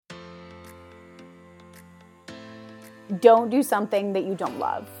don't do something that you don't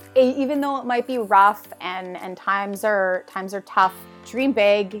love. Even though it might be rough and times are tough, dream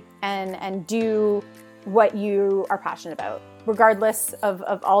big and do what you are passionate about. Regardless of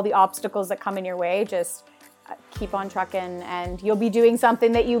all the obstacles that come in your way, just keep on trucking and you'll be doing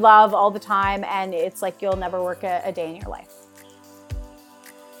something that you love all the time, and it's like you'll never work a day in your life.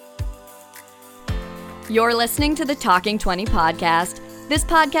 You're listening to the Talking 20 podcast. This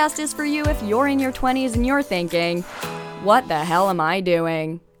podcast is for you if you're in your 20s and you're thinking, what the hell am I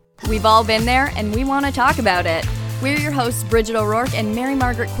doing? We've all been there and we want to talk about it. We're your hosts, Bridget O'Rourke and Mary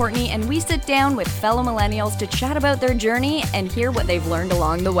Margaret Courtney, and we sit down with fellow millennials to chat about their journey and hear what they've learned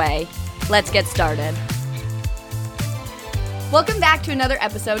along the way. Let's get started. Welcome back to another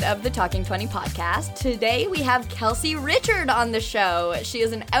episode of the Talking 20 podcast. Today we have Kelsey Richard on the show. She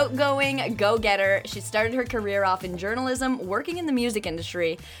is an outgoing go-getter. She started her career off in journalism, working in the music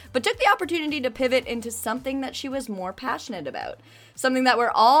industry, but took the opportunity to pivot into something that she was more passionate about. Something that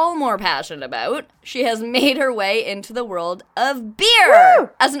we're all more passionate about. She has made her way into the world of beer. Woo!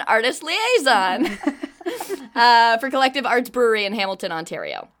 As an artist liaison for Collective Arts Brewery in Hamilton,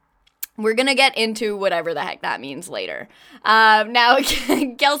 Ontario. We're going to get into whatever the heck that means later. Now,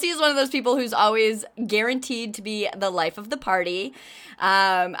 Kelsey is one of those people who's always guaranteed to be the life of the party.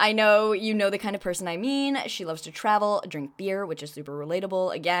 I know you know the kind of person I mean. She loves to travel, drink beer, which is super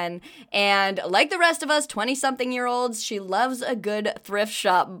relatable, again. And like the rest of us 20-something-year-olds, she loves a good thrift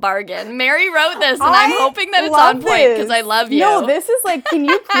shop bargain. Mary wrote this, and I'm hoping that it's on point because I love you. No, this is like, can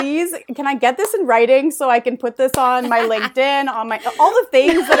I get this in writing so I can put this on my LinkedIn, on my, all the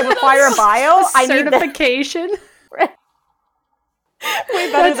things that require a bio? I need certification.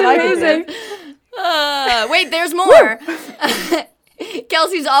 Way better than amazing. I can do. Wait, there's more.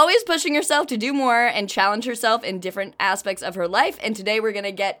 Kelsey's always pushing herself to do more and challenge herself in different aspects of her life, and today we're going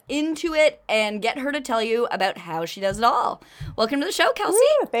to get into it and get her to tell you about how she does it all. Welcome to the show, Kelsey.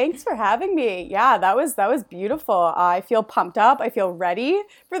 Ooh, thanks for having me. Yeah, that was beautiful. I feel pumped up. I feel ready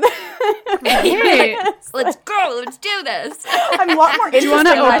for this. Let's go. Let's do this. I'm a lot more interested. Do you want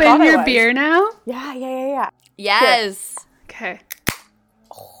to open your beer now? Yeah. Yes. Okay.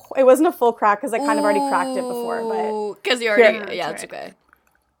 It wasn't a full crack because I kind of already cracked it before, but because you already, it's okay.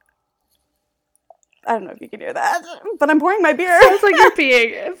 I don't know if you can hear that, but I'm pouring my beer. Sounds like you're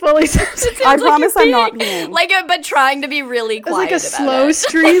peeing. Fully sounds. I promise I'm not peeing. But trying to be really quiet. It's like a slow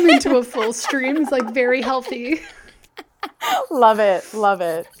stream into a full stream. It's like very healthy. Love it.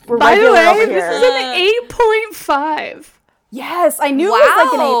 We're By the way, over this here. is an 8.5. Yes, I knew it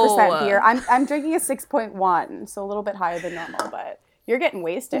was like an 8% beer. I'm drinking a 6.1, so a little bit higher than normal, but you're getting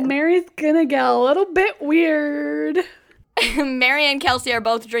wasted. Mary's gonna get a little bit weird. Mary and Kelsey are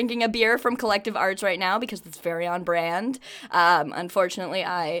both drinking a beer from Collective Arts right now because it's very on brand. Unfortunately,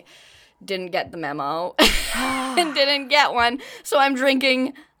 I didn't get the memo and didn't get one, so I'm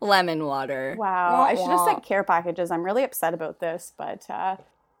drinking lemon water. Wow, I should have sent care packages. I'm really upset about this, but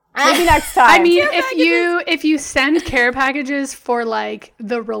maybe next time. I mean, if you send care packages for like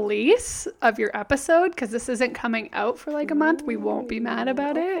the release of your episode, because this isn't coming out for like a month, we won't be mad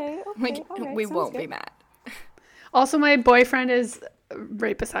about it. We won't be mad. Also, my boyfriend is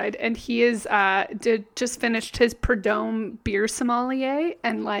right beside, and he is just finished his Perdome beer sommelier,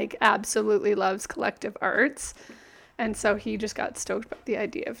 and like absolutely loves Collective Arts. And so he just got stoked about the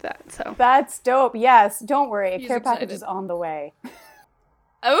idea of that. So that's dope. Yes, don't worry. He's care excited. package is on the way.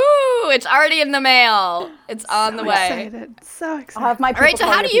 Ooh, it's already in the mail. It's on the way. So excited. I'll have my All right, so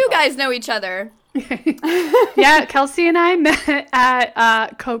how do you guys know each other? Yeah, Kelsey and I met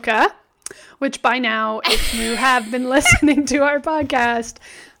at Coca, which by now, if you have been listening to our podcast,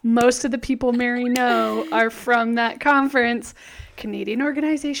 most of the people Mary know are from that conference, Canadian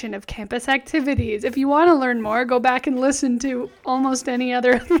Organization of Campus Activities. If you want to learn more, go back and listen to almost any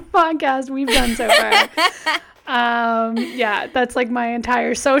other podcast we've done so far. Yeah, that's like my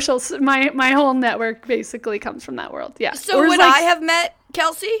entire social, my whole network basically comes from that world. Yeah. So would I have met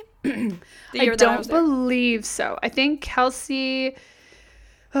Kelsey? I don't believe so. I think Kelsey.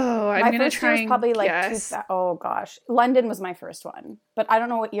 Oh, I'm gonna try and probably like guess. Oh gosh, London was my first one, but I don't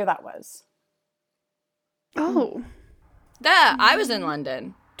know what year that was. Oh, I was in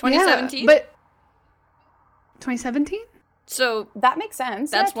London, 2017. Yeah, but 2017. So that makes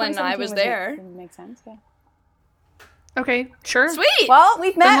sense. That's when I was there. Makes sense. Yeah. Okay, sure. Sweet. Well,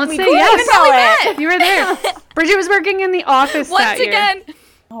 we've met. Then let's we say could yes. know it. You were there. Bridget was working in the office Once again.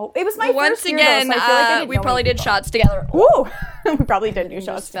 Oh, it was my Once first year, again, though, so I feel like I didn't we know probably any did people. shots together. Ooh, we probably did new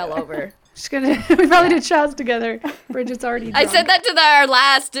shots. Just fell over. We probably did shots together. Bridget's already drunk. I said that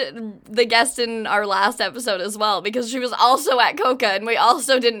to the guest in our last episode as well, because she was also at Coca, and we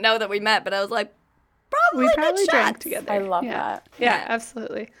also didn't know that we met, but I was like, Probably We good probably drank shots. together. I love yeah. that. Yeah, Yeah.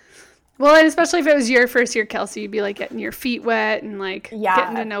 absolutely. Well, and especially if it was your first year, Kelsey, you'd be like getting your feet wet and like Yeah.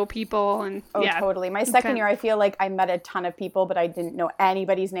 getting to know people and Oh, yeah. totally. My second Okay. year, I feel like I met a ton of people, but I didn't know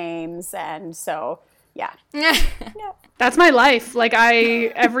anybody's names. And so, yeah. That's my life. Like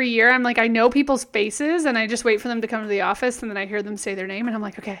every year I'm like, I know people's faces and I just wait for them to come to the office and then I hear them say their name and I'm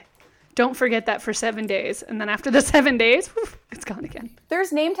like, okay, don't forget that for 7 days. And then after the 7 days, whew, it's gone again.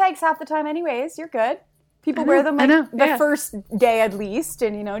 There's name tags half the time anyways. You're good. People wear them I like know, the yeah. first day at least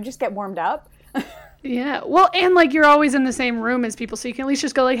and, just get warmed up. Yeah. Well, and like you're always in the same room as people, so you can at least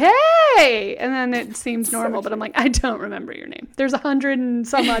just go like, hey, and then it seems normal. But I'm like, I don't remember your name. There's 100 and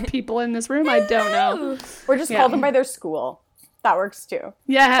some odd people in this room. I don't know. Or just call them by their school. That works too.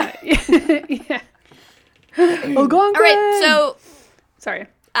 Yeah. Yeah. Algonquin. All right, so Sorry.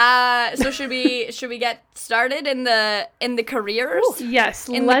 so should we get started in the careers? Yes.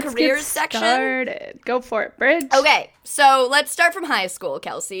 In the let's careers get section? started. Go for it, Bridge. Okay, so let's start from high school,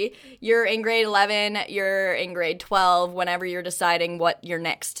 Kelsey. You're in grade 11, you're in grade 12, whenever you're deciding what your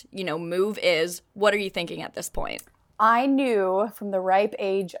next, move is, what are you thinking at this point? I knew from the ripe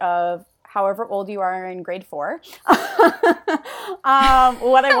age of however old you are in grade 4, what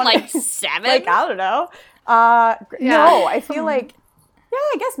I wanted. Like 7? Like, I don't know. Yeah. No, I feel like, yeah,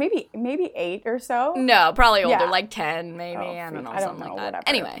 I guess maybe 8 or so. No, probably older, Yeah. like 10 maybe, Oh, I don't know, I don't something know, like that. whatever.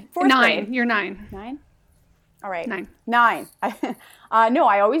 Anyway. 4th 9. grade. You're 9. 9? All right. 9. 9. No,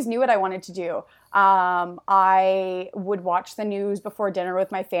 I always knew what I wanted to do. I would watch the news before dinner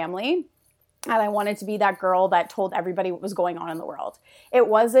with my family. And I wanted to be that girl that told everybody what was going on in the world. It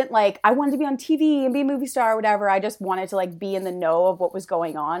wasn't like I wanted to be on TV and be a movie star or whatever. I just wanted to like be in the know of what was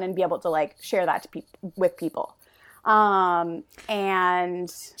going on and be able to like share that to with people. And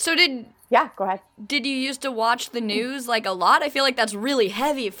So yeah, go ahead. did you used to watch the news like a lot? I feel like that's really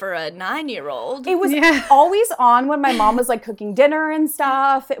heavy for a 9-year-old. It was Yeah. always on when my mom was like cooking dinner and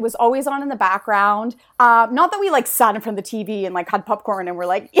stuff. It was always on in the background. Not that we like sat in front of the TV and like had popcorn and were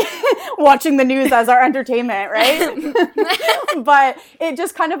like watching the news as our entertainment, right? But it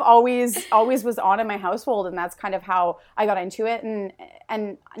just kind of always was on in my household, and that's kind of how I got into it.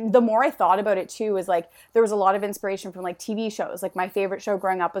 And the more I thought about it too, is like there was a lot of inspiration from like TV shows. Like my favorite show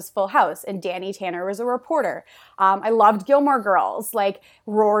growing up was Full House, and Danny Tanner was a reporter. I loved Gilmore Girls. Like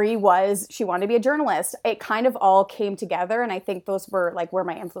Rory she wanted to be a journalist. It kind of all came together, and I think those were like where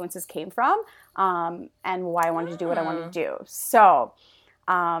my influences came from, and why I wanted to do what I wanted to do. So,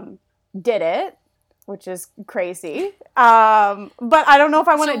 did it, which is crazy. But I don't know if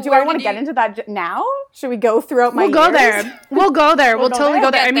I want to. So Do I where want to did get you- into that now? Should we go throughout my We'll go years? there. We'll go there. We'll go totally there?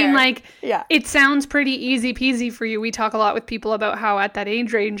 go there. Get I mean, there. like, Yeah. it sounds pretty easy peasy for you. We talk a lot with people about how at that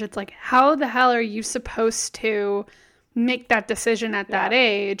age range, it's like, how the hell are you supposed to make that decision at that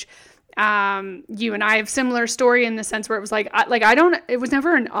age? You and I have similar story in the sense where it was like, it was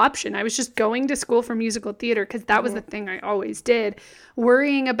never an option. I was just going to school for musical theater because that was the thing I always did.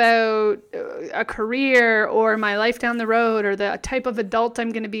 Worrying about a career or my life down the road or the type of adult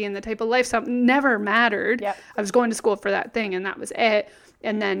I'm going to be and the type of lifestyle never mattered. Yep. I was going to school for that thing and that was it.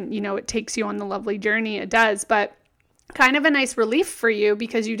 And then, it takes you on the lovely journey it does. But kind of a nice relief for you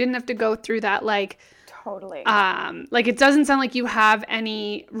because you didn't have to go through that Totally. like it doesn't sound like you have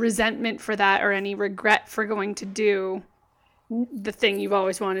any resentment for that or any regret for going to do the thing you've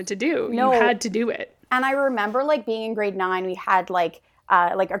always wanted to do. No. You had to do it. And I remember like being in grade 9, we had like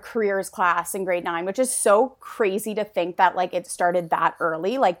a careers class in grade 9, which is so crazy to think that like it started that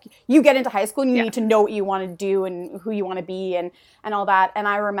early. Like you get into high school and you need to know what you want to do and who you want to be and all that. And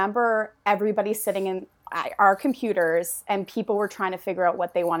I remember everybody sitting in our computers and people were trying to figure out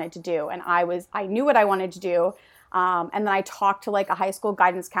what they wanted to do. And I knew what I wanted to do. And then I talked to like a high school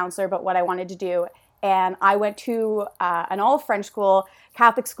guidance counselor about what I wanted to do. And I went to an all French school,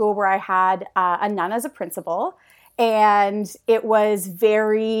 Catholic school, where I had a nun as a principal. And it was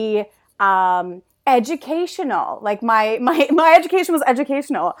very educational. Like my education was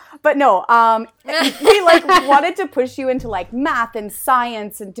educational, but no, we like wanted to push you into like math and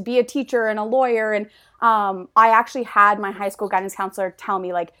science and to be a teacher and a lawyer. And I actually had my high school guidance counselor tell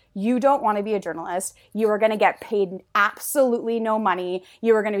me like, you don't want to be a journalist. You are going to get paid absolutely no money.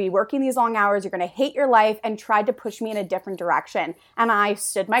 You are going to be working these long hours. You're going to hate your life, and tried to push me in a different direction. And I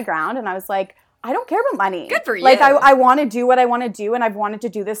stood my ground and I was like, I don't care about money. Good for you. Like I want to do what I want to do, and I've wanted to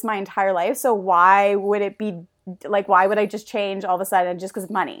do this my entire life. So why would it be like, why would I just change all of a sudden just because of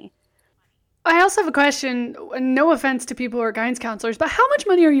money? I also have a question. No offense to people who are guidance counselors, but how much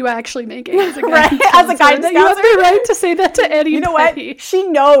money are you actually making as a guidance Right? As a guidance counselor? You have the right to say that to anybody. You know what? She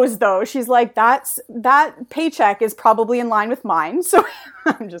knows, though. She's like, that paycheck is probably in line with mine. So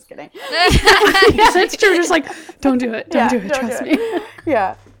I'm just kidding. Yes, it's true. Just like, don't do it. Don't do it. Trust me.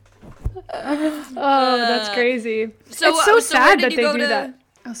 Yeah. Oh, that's crazy. So, it's so sad where that did they you go do to- that.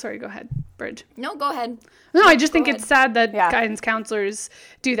 Oh, sorry. Go ahead, Bridge. No, go ahead. No, I just think Go it's sad that Yeah. guidance counselors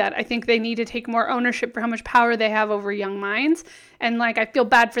do that. I think they need to take more ownership for how much power they have over young minds. And like, I feel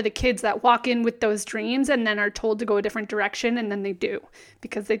bad for the kids that walk in with those dreams and then are told to go a different direction, and then they do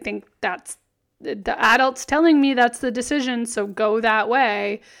because they think that's the adults telling me that's the decision, so go that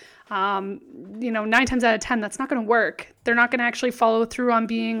way. 9 times out of 10, that's not going to work. They're not going to actually follow through on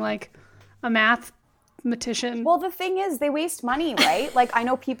being like a mathematician. Well, the thing is, they waste money, right? Like, I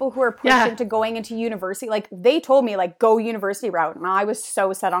know people who are pushed Yeah. into going into university. Like, they told me, like, go university route. And I was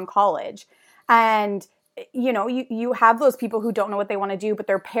so set on college. And, you have those people who don't know what they want to do, but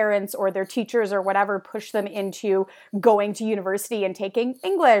their parents or their teachers or whatever push them into going to university and taking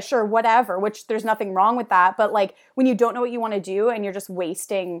English or whatever, which there's nothing wrong with that. But, like, when you don't know what you want to do and you're just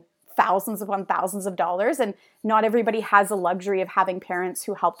wasting thousands upon thousands of dollars, and not everybody has the luxury of having parents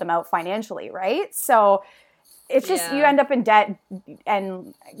who help them out financially, right? So it's just, you end up in debt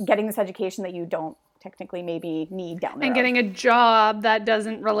and getting this education that you don't technically maybe need down the road. And getting a job that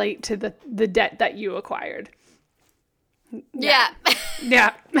doesn't relate to the debt that you acquired. Yeah.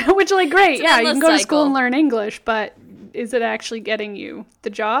 Yeah, which like great. an Yeah, you can endless go to school cycle. and learn English, but is it actually getting you the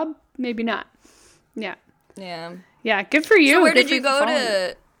job? Maybe not. Yeah. Yeah. Yeah, good for you. So where Good did for you go following.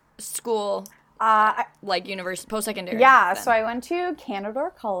 to school? Like university, post-secondary? Yeah, then? so I went to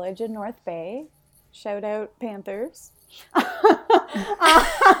Canadore College in North Bay. Shout out Panthers.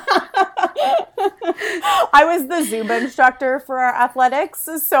 I was the Zumba instructor for our athletics,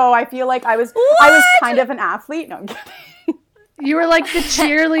 so I feel like I was kind of an athlete. No, I'm kidding. You were like the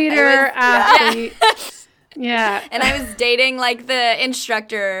cheerleader athlete. Yeah. And I was dating like the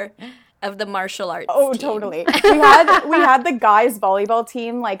instructor of the martial arts. Oh, team. totally. We had the guys volleyball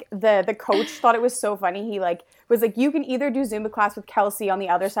team. Like the coach thought it was so funny. He like was like, you can either do Zumba class with Kelsey on the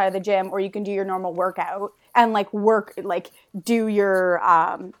other side of the gym, or you can do your normal workout and do your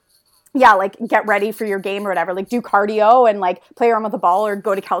get ready for your game or whatever. Like do cardio and like play around with the ball, or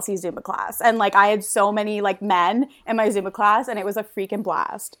go to Kelsey's Zumba class. And like I had so many like men in my Zumba class, and it was a freaking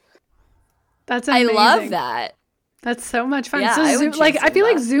blast. That's I amazing. love that. That's so much fun. Yeah, so I would like choose I feel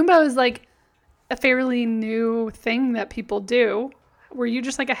like Zumba. Zumba is like a fairly new thing that people do. Were you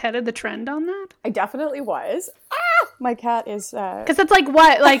just like ahead of the trend on that? I definitely was. My cat is Because it's like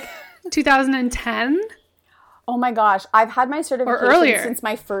what, like 2010? oh my gosh, I've had my certification earlier. since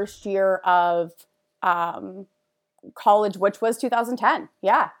my first year of college, which was 2010.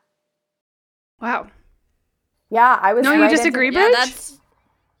 Yeah. Wow. Yeah, I was No, right you into- disagree, Yeah, Bridge? that's...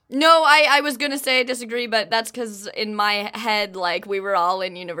 No, I was going to say I disagree, but that's because in my head, like, we were all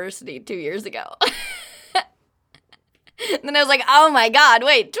in university 2 years ago. And then I was like, oh my God,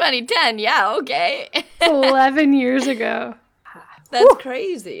 wait, 2010, yeah, okay. 11 years ago. That's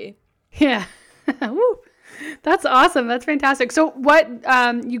crazy. Yeah. Woo. That's awesome. That's fantastic. So what,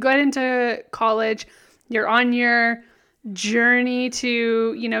 you got into college, you're on your journey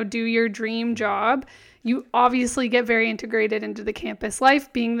to, do your dream job. You obviously get very integrated into the campus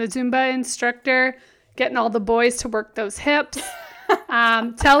life, being the Zumba instructor, getting all the boys to work those hips.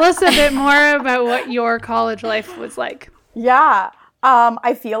 Tell us a bit more about what your college life was like. Yeah.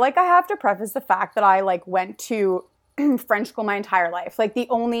 I feel like I have to preface the fact that I like went to French school my entire life. Like the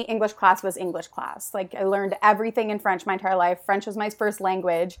only English class was English class. Like I learned everything in French my entire life. French was my first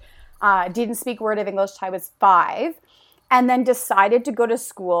language. Didn't speak a word of English till I was 5, and then decided to go to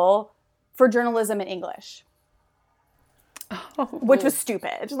school for journalism in English. Which was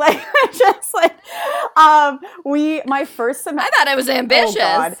stupid. Like, just like, my first semester. I thought I was ambitious. Oh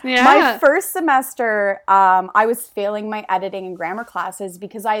God. Yeah. My first semester, I was failing my editing and grammar classes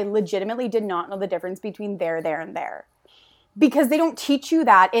because I legitimately did not know the difference between there, and there. Because they don't teach you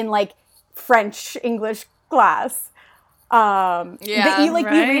that in like French English class. Yeah, you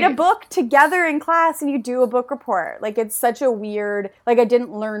read a right. book together in class and you do a book report. Like it's such a weird, like I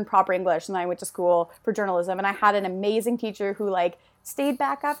didn't learn proper English, and then I went to school for journalism, and I had an amazing teacher who like stayed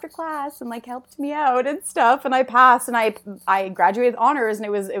back after class and like helped me out and stuff, and I passed, and I graduated with honors, and it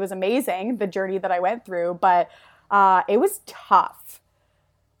was amazing, the journey that I went through, but it was tough.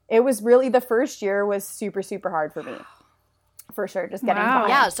 It was really, the first year was super, super hard for me. For sure, just getting Wow. by.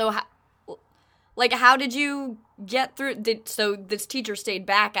 Yeah, so how did you get through? So this teacher stayed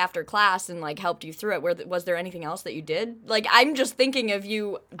back after class and like helped you through it. Was there anything else that you did? Like, I'm just thinking of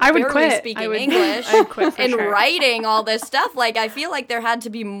you barely speaking English and writing all this stuff. Like, I feel like there had to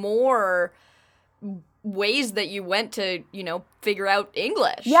be more ways that you went to, you know, figure out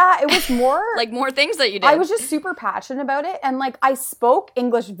English. Yeah, it was more like more things that you did. I was just super passionate about it, and like I spoke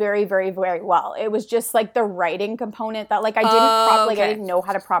English very, very, very well. It was just like the writing component that like I didn't I didn't know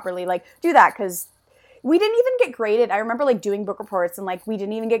how to properly like do that, because we didn't even get graded. I remember like doing book reports, and like we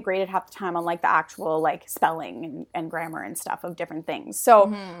didn't even get graded half the time on like the actual like spelling and grammar and stuff of different things.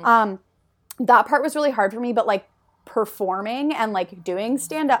 So that part was really hard for me, but like performing and like doing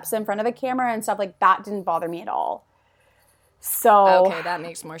stand-ups in front of a camera and stuff like that didn't bother me at all. So okay, that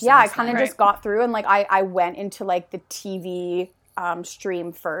makes more sense. Yeah, I kind of just got through, and like I went into like the TV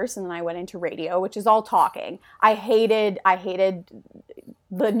stream first, and then I went into radio, which is all talking. I hated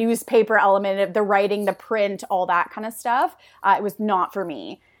the newspaper element of the writing, the print, all that kind of stuff. It was not for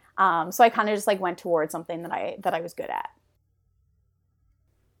me. So I kind of just like went towards something that I was good at.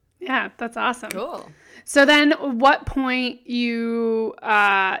 Yeah, that's awesome. Cool. So then what point you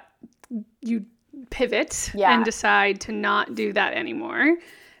pivot and decide to not do that anymore?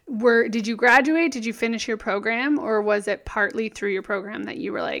 Did you graduate? Did you finish your program? Or was it partly through your program that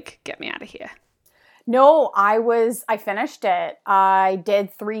you were like, get me out of here? No, I finished it. I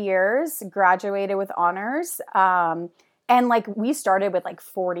did 3 years, graduated with honors. And like we started with like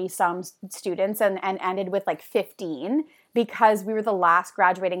 40 some students and ended with like 15, because we were the last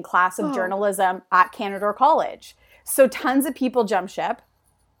graduating class of journalism at Canadore College. So tons of people jumped ship.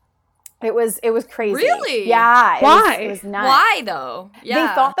 It was crazy. Really? Yeah. Why? It was nuts. Why though? Yeah.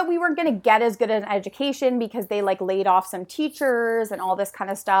 They thought that we weren't going to get as good an education because they like laid off some teachers and all this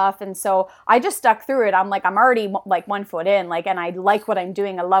kind of stuff. And so I just stuck through it. I'm like, I'm already like 1 foot in, like, and I like what I'm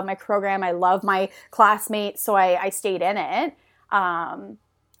doing. I love my program. I love my classmates. So I stayed in it.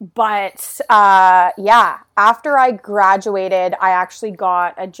 But after I graduated, I actually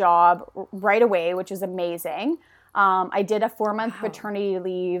got a job right away, which is amazing. I did a 4-month paternity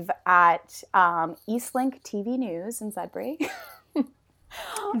leave at Eastlink TV News in Sudbury.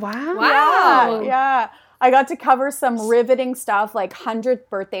 Wow. Yeah. I got to cover some riveting stuff like 100th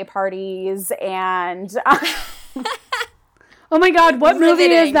birthday parties and... Oh my God, what movie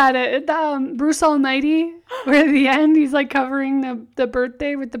is that? Bruce Almighty? Where at the end he's like covering the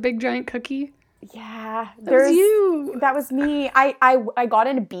birthday with the big giant cookie? Yeah. That was you. That was me. I got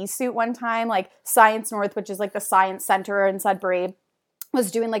in a bee suit one time, like Science North, which is like the science center in Sudbury,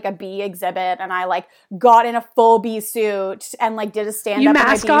 was doing like a bee exhibit, and I like got in a full bee suit and like did a stand-up in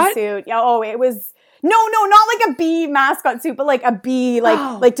my bee suit. Oh, it was... No, not like a bee mascot suit, but like a bee,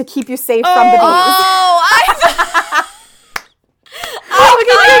 like to keep you safe from the bees.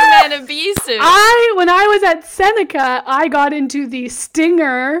 I meant a bee suit. When I was at Seneca, I got into the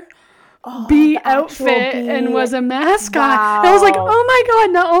Stinger bee outfit and was a mascot. Wow. And I was like, oh my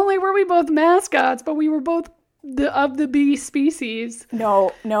God, not only were we both mascots, but we were both of the bee species.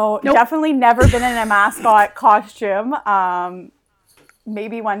 No, definitely never been in a mascot costume.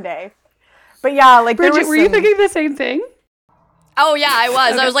 Maybe one day. But yeah, like Bridget, were you thinking the same thing? Oh yeah, I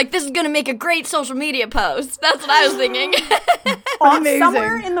was. Okay. I was like, this is gonna make a great social media post. That's what I was thinking.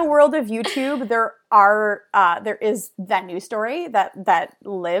 Somewhere in the world of YouTube, there is that news story that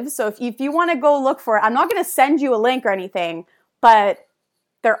lives. So if you want to go look for it, I'm not going to send you a link or anything, but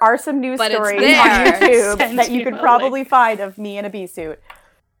there are some news stories on YouTube that you could probably find of me in a bee suit.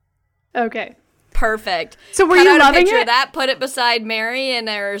 Okay. Perfect. So were you loving it? Of that, put it beside Mary in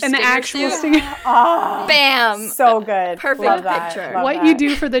her Stinger actual Stinger. Oh, bam. So good. Perfect Love picture. Love what that. you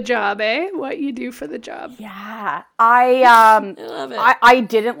do for the job, eh? What you do for the job. Yeah. I love it. I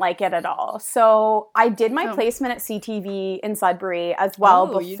didn't like it at all. So I did my placement at CTV in Sudbury as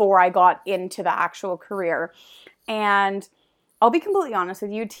well before I got into the actual career. And I'll be completely honest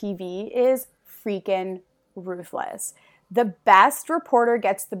with you, TV is freaking ruthless. The best reporter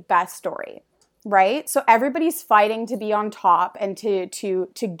gets the best story. Right? So everybody's fighting to be on top and to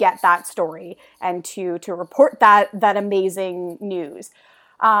get that story and to report that amazing news.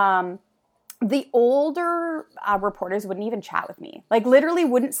 The older reporters wouldn't even chat with me. Like literally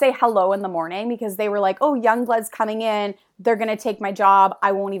wouldn't say hello in the morning because they were like, oh, young blood's coming in. They're going to take my job.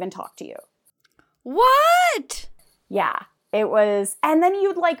 I won't even talk to you. What? Yeah, it was. And then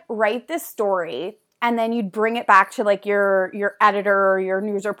you'd like write this story and then you'd bring it back to like your editor or your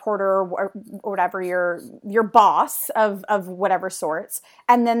news reporter or whatever, your boss of whatever sorts.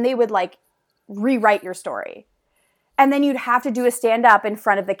 And then they would like rewrite your story. And then you'd have to do a stand up in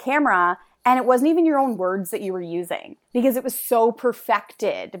front of the camera And it wasn't even your own words that you were using because it was so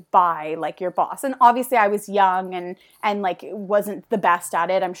perfected by like your boss. And obviously I was young and like wasn't the best at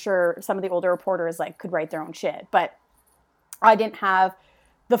it. I'm sure some of the older reporters like could write their own shit, but I didn't have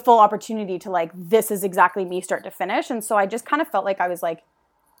the full opportunity to like, this is exactly me start to finish. And so I just kind of felt like I was like,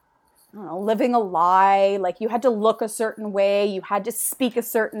 I don't know, living a lie. Like you had to look a certain way. You had to speak a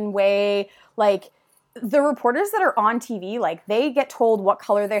certain way. Like the reporters that are on TV, like they get told what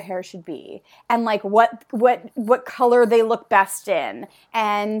color their hair should be and like what color they look best in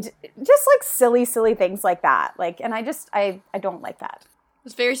and just like silly things like that. Like, and I don't like that.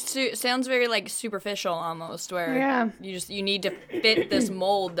 It's very sounds very like superficial almost, where you need to fit this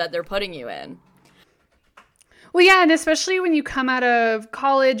mold that they're putting you in. Well, yeah, and especially when you come out of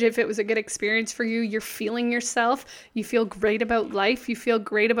college, if it was a good experience for you, you're feeling yourself, you feel great about life, you feel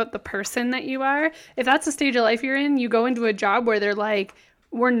great about the person that you are. If that's the stage of life you're in, you go into a job where they're like,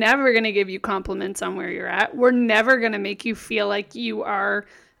 we're never going to give you compliments on where you're at. We're never going to make you feel like you are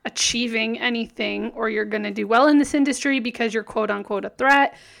achieving anything or you're going to do well in this industry because you're quote unquote a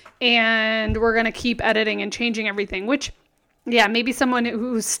threat. And we're going to keep editing and changing everything, which, yeah, maybe someone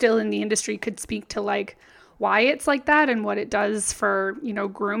who's still in the industry could speak to like why it's like that and what it does for, you know,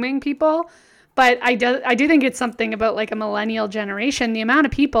 grooming people. But I do think it's something about like a millennial generation, the amount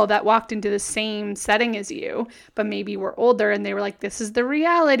of people that walked into the same setting as you, but maybe were older and they were like, this is the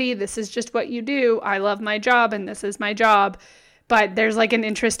reality. This is just what you do. I love my job and this is my job. But there's like an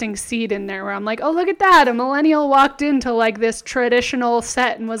interesting seed in there where I'm like, oh, look at that. A millennial walked into like this traditional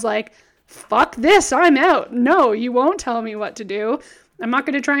set and was like, fuck this, I'm out. No, you won't tell me what to do. I'm not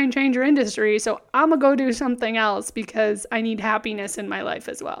going to try and change your industry, so I'm going to go do something else because I need happiness in my life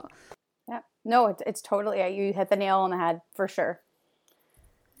as well. Yeah. No, it's totally, you hit the nail on the head for sure.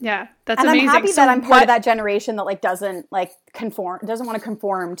 Yeah, that's and amazing. I'm happy that I'm part of that generation that like doesn't want to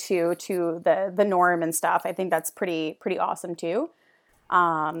conform to the norm and stuff. I think that's pretty awesome too.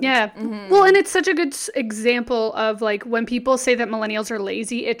 Yeah. Mm-hmm. Well, and it's such a good example of like when people say that millennials are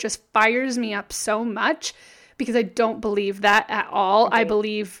lazy, it just fires me up so much. Because I don't believe that at all. I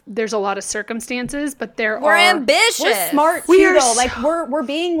believe there's a lot of circumstances, but we're ambitious. We're smart too, though. Like we're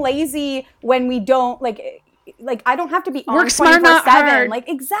being lazy when we don't like I don't have to be on work smart, not hard. Like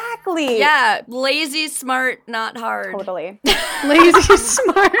exactly. Yeah, lazy, smart, not hard. Totally. Lazy,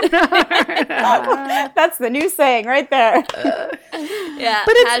 smart, not hard. That's the new saying right there. Yeah,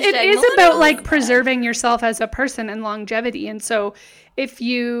 but it is about like preserving yourself as a person and longevity, and so. If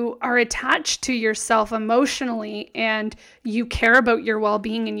you are attached to yourself emotionally and you care about your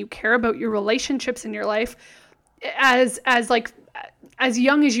well-being and you care about your relationships in your life, as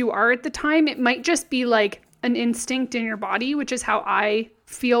young as you are at the time, it might just be like an instinct in your body, which is how I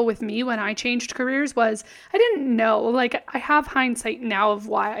feel with me when I changed careers was I didn't know. Like I have hindsight now of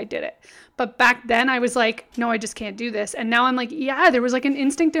why I did it. But back then I was like, no, I just can't do this. And now I'm like, yeah, there was like an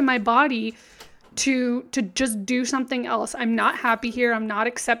instinct in my body to just do something else. I'm not happy here. I'm not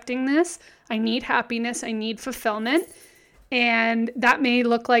accepting this. I need happiness. I need fulfillment. And that may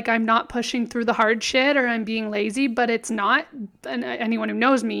look like I'm not pushing through the hard shit or I'm being lazy, but it's not. And anyone who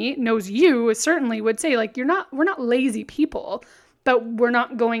knows me, knows you, certainly would say like, we're not lazy people, but we're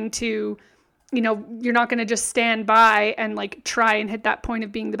not going to, you know, you're not going to just stand by and like try and hit that point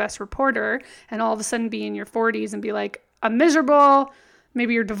of being the best reporter and all of a sudden be in your 40s and be like, I'm miserable.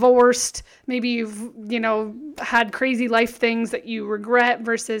 Maybe you're divorced. Maybe you've, you know, had crazy life things that you regret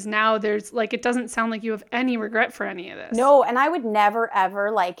versus now there's like, it doesn't sound like you have any regret for any of this. No. And I would never, ever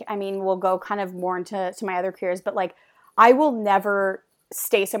like, I mean, we'll go kind of more into my other careers, but like, I will never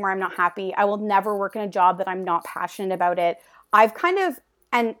stay somewhere I'm not happy. I will never work in a job that I'm not passionate about it. I've kind of,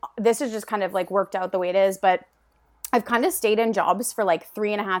 and this is just kind of like worked out the way it is, but I've kind of stayed in jobs for like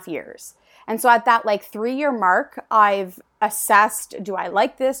 3.5 years. And so at that like 3-year mark, I've assessed, do I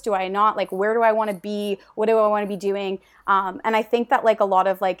like this? Do I not? Like, where do I want to be? What do I want to be doing? And I think that like a lot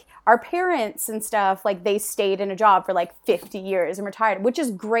of like our parents and stuff, like they stayed in a job for like 50 years and retired, which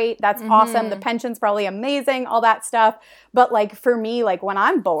is great. That's awesome. The pension's probably amazing, all that stuff. But like for me, like when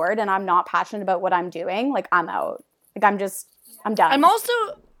I'm bored and I'm not passionate about what I'm doing, like I'm out. Like I'm done.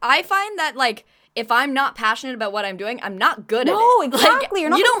 I find that like, if I'm not passionate about what I'm doing, I'm not good at it. No, exactly. Like, You're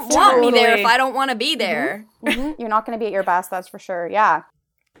not you don't want me there if I don't want to be there. You're not going to be at your best, that's for sure. Yeah.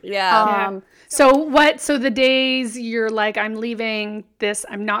 Yeah. So the days you're like, I'm leaving this,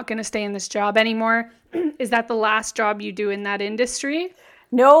 I'm not going to stay in this job anymore. Is that the last job you do in that industry?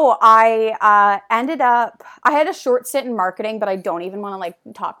 No, I I had a short stint in marketing, but I don't even want to like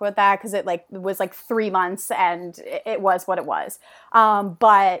talk about that because it was like 3 months and it was what it was.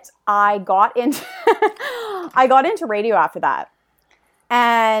 But I got into I got into radio after that.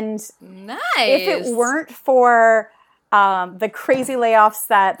 And Nice. if it weren't for the crazy layoffs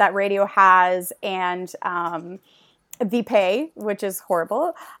that radio has and the pay, which is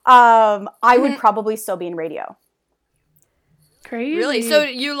horrible, I would probably still be in radio. Crazy. Really? So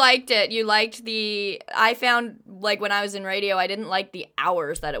you liked it. You liked I found, like, when I was in radio, I didn't like the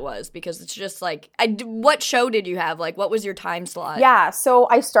hours that it was because it's just, like, what show did you have? Like, what was your time slot? Yeah, so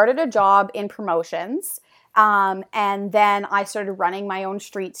I started a job in promotions. And then I started running my own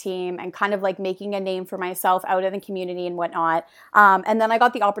street team and kind of like making a name for myself out in the community and whatnot. And then I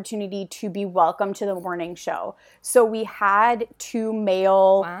got the opportunity to be welcomed to the morning show. So we had 2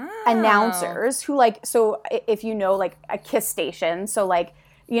 male announcers who, like, so if you know, like a KISS station, so like,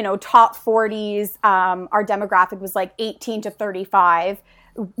 you know, top 40s, our demographic was like 18 to 35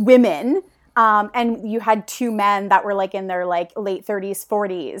 women. And you had 2 men that were like in their like late 30s,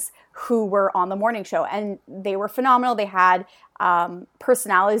 40s who were on the morning show, and they were phenomenal. They had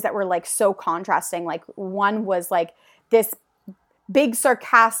personalities that were like so contrasting. Like one was like this big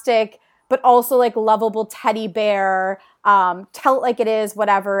sarcastic, but also like lovable teddy bear, tell it like it is,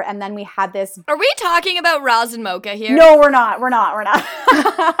 whatever. And then we had this. Are we talking about Roz and Mocha here? No, we're not. Okay.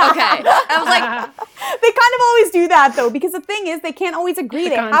 I was like, they kind of always do that though, because the thing is they can't always agree.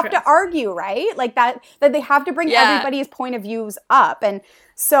 They have to argue, right? Like that they have to bring everybody's point of views up. And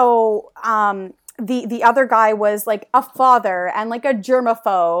so the other guy was like a father and like a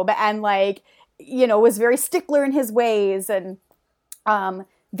germaphobe and like, you know, was very stickler in his ways. And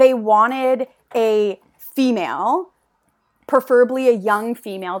they wanted a female, preferably a young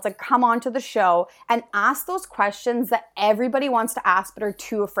female, to come onto the show and ask those questions that everybody wants to ask but are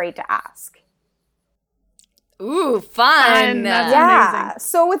too afraid to ask. ooh, fun. That's Yeah. amazing.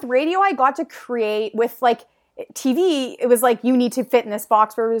 So with radio, I got to create with like TV. It was like, you need to fit in this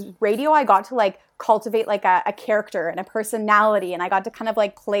box. Where it was radio, I got to like cultivate like a character and a personality. And I got to kind of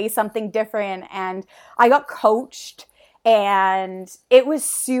like play something different. And I got coached. And it was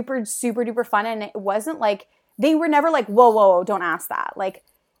super, super duper fun. And it wasn't like, they were never like, whoa, don't ask that. Like,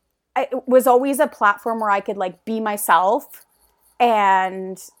 it was always a platform where I could like be myself.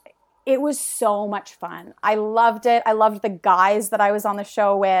 And it was so much fun. I loved it. I loved the guys that I was on the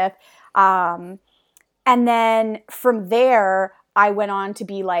show with. And then from there, I went on to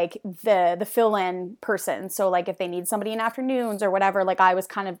be like the fill-in person. So like if they need somebody in afternoons or whatever, like I was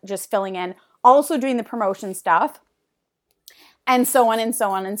kind of just filling in, also doing the promotion stuff. And so on and so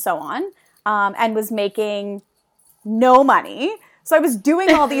on and so on, and was making no money. So I was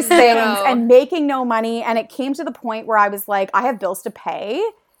doing all these things and making no money. And it came to the point where I was like, I have bills to pay.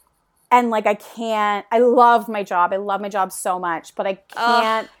 And like, I love my job. I love my job so much, but I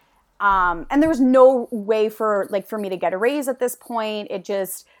can't. And there was no way for me to get a raise at this point. It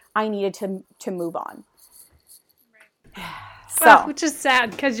just, I needed to move on. So, Well, which is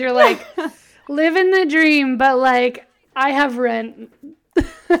sad because you're like living the dream, but like, I have rent.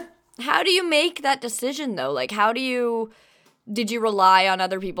 How do you make that decision though? Like, did you rely on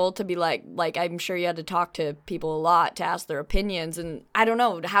other people to be like I'm sure you had to talk to people a lot to ask their opinions, and I don't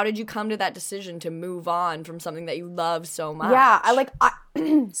know, how did you come to that decision to move on from something that you love so much? yeah,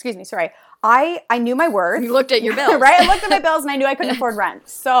 excuse me, sorry. I knew my worth. You looked at your bills. Right? I looked at my bills and I knew I couldn't afford rent.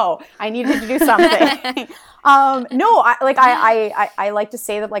 So I needed to do something. No, I like to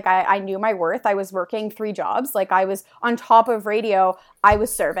say that like I knew my worth. I was working 3 jobs. Like I was on top of radio, I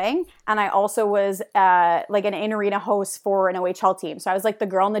was serving, and I also was like an in-arena host for an OHL team. So I was like the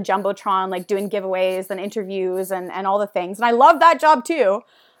girl in the Jumbotron, like doing giveaways and interviews and all the things. And I loved that job too.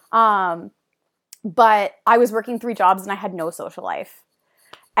 But I was working 3 jobs and I had no social life.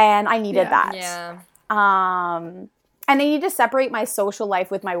 And I needed that. Yeah. And I need to separate my social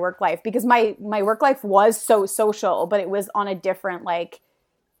life with my work life, because my work life was so social, but it was on a different like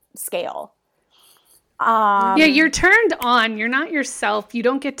scale. Yeah, you're turned on. You're not yourself. You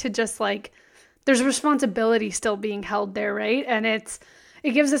don't get to just like, there's responsibility still being held there, right? And it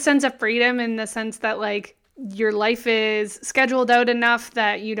gives a sense of freedom in the sense that like your life is scheduled out enough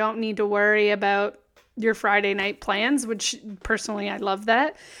that you don't need to worry about your Friday night plans, which personally I love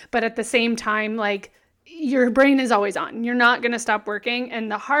that. But at the same time, like your brain is always on. You're not going to stop working.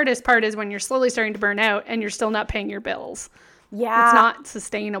 And the hardest part is when you're slowly starting to burn out and you're still not paying your bills. Yeah. It's not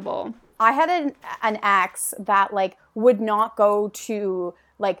sustainable. I had an ex that like would not go to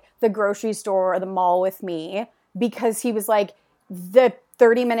like the grocery store or the mall with me because he was like, the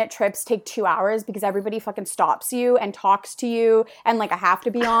 30-minute trips take 2 hours because everybody fucking stops you and talks to you, and like I have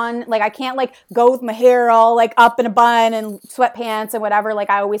to be on, like I can't like go with my hair all like up in a bun and sweatpants and whatever. Like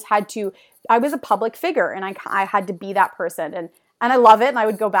I always had to, I was a public figure and I had to be that person. and I love it, and I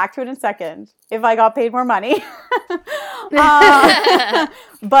would go back to it in a second if I got paid more money.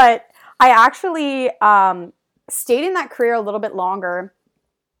 But I actually stayed in that career a little bit longer.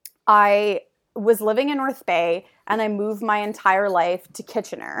 I was living in North Bay, and I moved my entire life to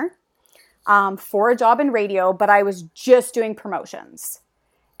Kitchener for a job in radio, but I was just doing promotions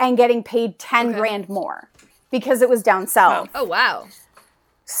and getting paid 10 grand more because it was down south. Oh, wow.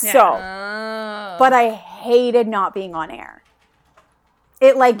 So, but I hated not being on air.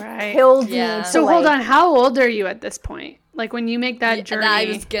 It killed me. So hold on, how old are you at this point? Like when you make that journey? I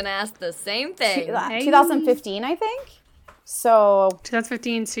was going to ask the same thing. 2015, I think. So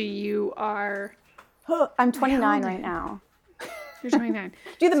 2015, so you are... I'm 29 right now. You're 29.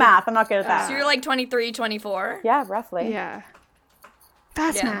 Do the math. I'm not good at that. So you're like 23, 24? Yeah, roughly. Yeah.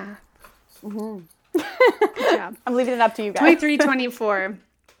 Fast math. Mm-hmm. Good job. I'm leaving it up to you guys. 23, 24.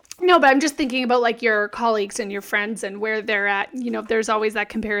 No, but I'm just thinking about like your colleagues and your friends and where they're at. You know, there's always that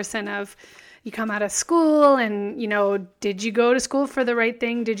comparison of you come out of school and, you know, did you go to school for the right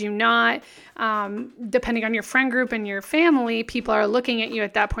thing? Did you not? Depending on your friend group and your family, people are looking at you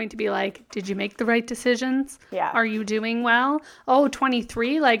at that point to be like, did you make the right decisions? Yeah. Are you doing well? Oh,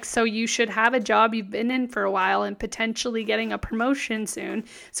 23, like, so you should have a job you've been in for a while and potentially getting a promotion soon.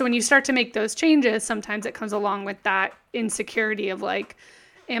 So when you start to make those changes, sometimes it comes along with that insecurity of like,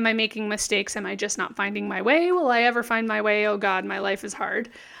 am I making mistakes? Am I just not finding my way? Will I ever find my way? Oh God, my life is hard.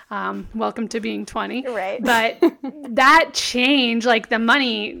 Welcome to being 20. Right. But that change, like the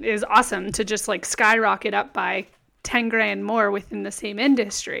money is awesome to just like skyrocket up by 10 grand more within the same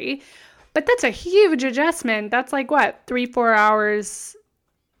industry. But that's a huge adjustment. That's like what, 3-4 hours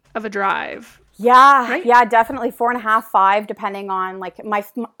of a drive. Yeah, right? Yeah, definitely 4.5, 5, depending on like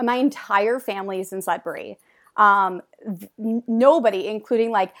my entire family is in Sudbury. Nobody,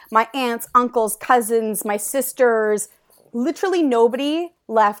 including like my aunts, uncles, cousins, my sisters, literally nobody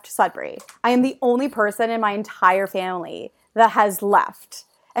left Sudbury. I am the only person in my entire family that has left.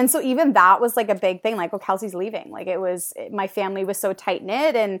 And so even that was like a big thing, like, oh, Kelsey's leaving. Like my family was so tight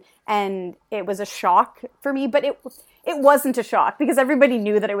knit and it was a shock for me, but it wasn't a shock because everybody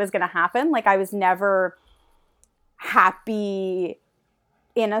knew that it was going to happen. Like I was never happy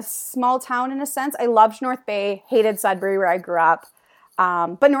in a small town in a sense. I loved North Bay, hated Sudbury where I grew up.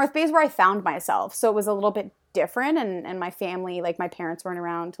 But North Bay is where I found myself. So it was a little bit different and my family, like my parents weren't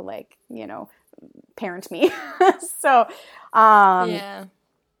around to like, you know, parent me. So,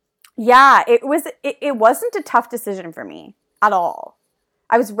 yeah, it wasn't a tough decision for me at all.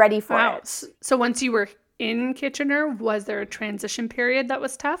 I was ready for it. So once you were in Kitchener, was there a transition period that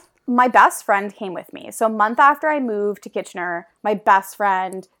was tough? My best friend came with me. So a month after I moved to Kitchener, my best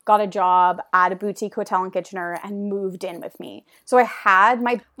friend got a job at a boutique hotel in Kitchener and moved in with me. So I had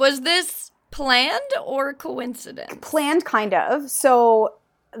my... Was this planned or coincidence? Planned, kind of. So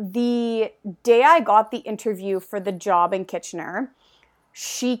the day I got the interview for the job in Kitchener,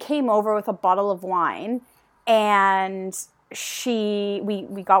 she came over with a bottle of wine and...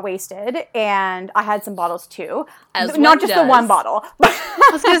 we got wasted and I had some bottles too. As not just the one bottle. I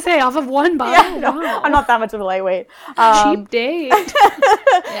was going to say off of one bottle. Yeah, no, wow. I'm not that much of a lightweight. Cheap date.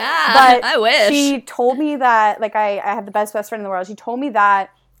 Yeah, but I wish. She told me that, like, I have the best friend in the world. She told me that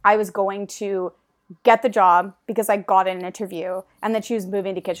I was going to get the job because I got an interview and that she was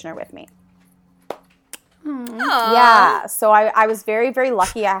moving to Kitchener with me. Aww. Yeah, so I was very, very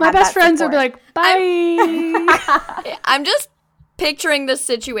lucky. My best friends would be like, bye. I'm just picturing this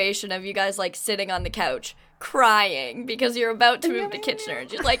situation of you guys like sitting on the couch crying because you're about to move to Kitchener.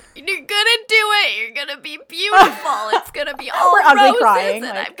 Just like, you're gonna do it. You're gonna be beautiful. It's gonna be all roses, crying.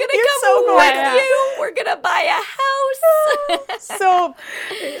 and Like, I'm gonna come with you. We're gonna buy a house. So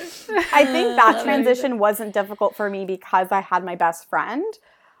I think that transition wasn't difficult for me because I had my best friend.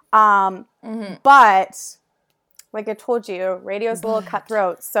 But like I told you, radio's a little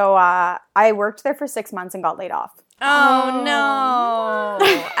cutthroat. So I worked there for 6 months and got laid off. Oh no.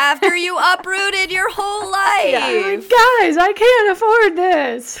 After you uprooted your whole life. Guys, I can't afford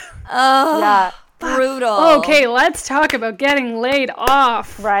this. Oh, yeah. brutal. Okay, let's talk about getting laid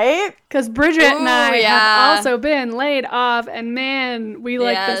off. Right? Because Bridget and I have also been laid off, and man, we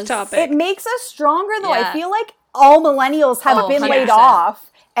like this topic. It makes us stronger, though. I feel like all millennials have been 100%. laid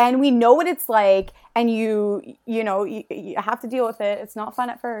off, and we know what it's like, and you know, you have to deal with it. It's not fun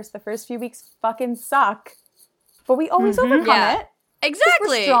at first. The first few weeks fucking suck, but we always overcome it.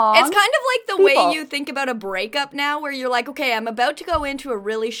 Exactly. It's strong kind of like the people. way you think about a breakup now, where you're like, okay, I'm about to go into a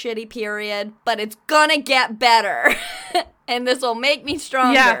really shitty period, but it's gonna get better. And this will make me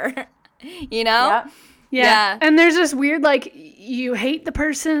stronger. You know? Yeah. And there's this weird, like, you hate the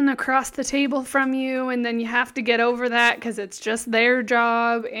person across the table from you, and then you have to get over that because it's just their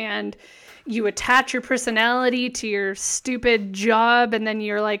job, and you attach your personality to your stupid job, and then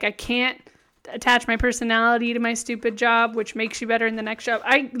you're like, I can't attach my personality to my stupid job, which makes you better in the next job.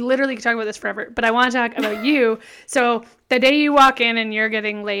 I literally could talk about this forever, but I want to talk about you. So the day you walk in and you're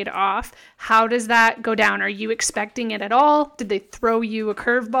getting laid off, how does that go down? Are you expecting it at all? Did they throw you a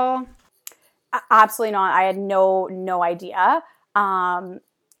curveball? Absolutely not. I had no idea.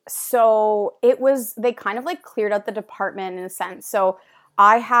 So it was, they kind of like cleared out the department in a sense. So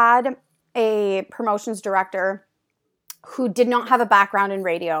I had a promotions director who did not have a background in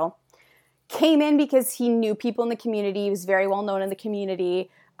radio, came in because he knew people in the community. He was very well known in the community,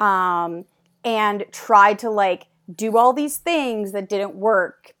 and tried to like do all these things that didn't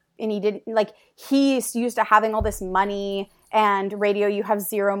work. And he didn't, like, he's used to having all this money, and radio, you have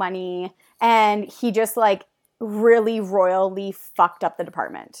zero money. And he just like really royally fucked up the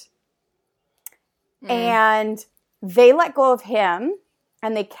department. And they let go of him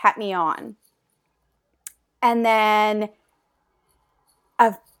and they kept me on. And then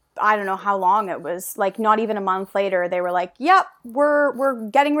I don't know how long it was, like not even a month later, they were like, yep, we're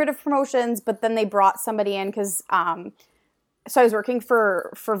getting rid of promotions. But then they brought somebody in because so I was working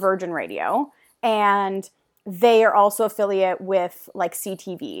for Virgin Radio, and they are also affiliate with like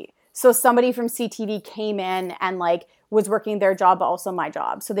CTV. So somebody from CTV came in and like was working their job, but also my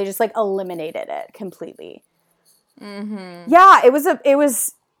job. So they just like eliminated it completely. Yeah,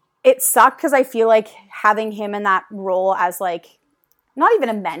 it sucked because I feel like having him in that role as like, not even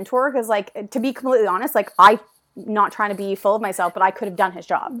a mentor, because like, to be completely honest, like not trying to be full of myself, but I could have done his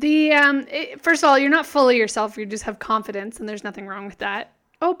job. First of all, you're not full of yourself. You just have confidence, and there's nothing wrong with that.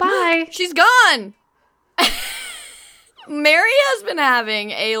 Oh, bye. She's gone. Mary has been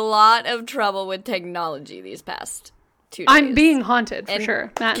having a lot of trouble with technology these past 2 days. I'm being haunted for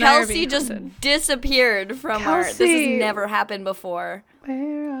sure. Matt and I are Kelsey being just haunted. disappeared from our. This has never happened before.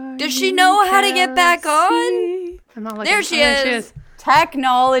 Where are Does she you, know how to get back on? Kelsey? I'm not looking. There she is.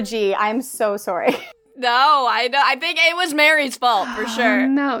 Technology. I'm so sorry. No, I know. I think it was Mary's fault for sure.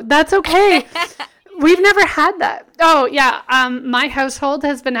 No, that's okay. We've never had that. Oh, yeah. My household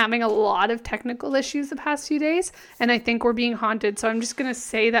has been having a lot of technical issues the past few days, and I think we're being haunted. So I'm just going to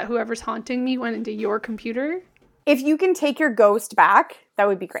say that whoever's haunting me went into your computer. If you can take your ghost back, that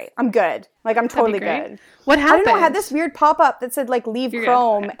would be great. I'm good. Like, I'm totally good. What happened? I don't know. I had this weird pop-up that said, like, leave You're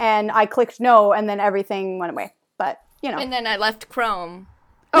Chrome, good. Okay. and I clicked no, and then everything went away. But, you know. And then I left Chrome.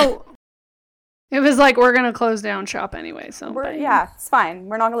 Oh. It was like, we're going to close down shop anyway. So Yeah, it's fine.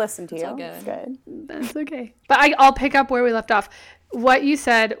 We're not going to listen to you. all good. It's good. That's okay. But I'll pick up where we left off. What you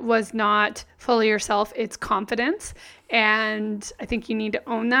said was not fully yourself. It's confidence. And I think you need to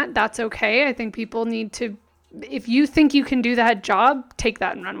own that. That's okay. I think people need to, if you think you can do that job, take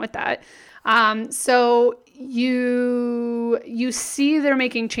that and run with that. So you see they're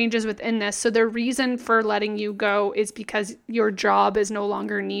making changes within this. So the reason for letting you go is because your job is no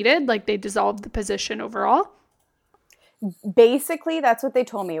longer needed. Like they dissolved the position overall. Basically, that's what they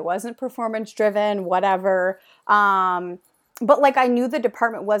told me. It wasn't performance driven, whatever. But like I knew the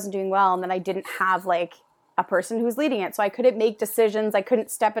department wasn't doing well, and then I didn't have like a person who was leading it. So I couldn't make decisions. I couldn't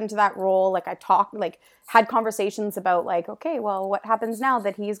step into that role. Like I had conversations about like, okay, well, what happens now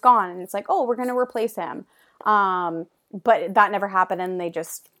that he's gone? And it's like, oh, we're going to replace him. But that never happened, and they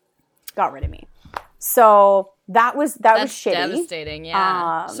just got rid of me. So that was shitty. Devastating,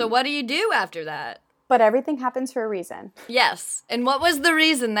 yeah. So what do you do after that? But everything happens for a reason. Yes. And what was the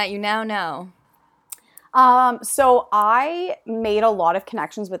reason that you now know? So I made a lot of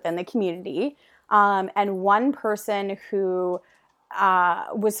connections within the community. And one person who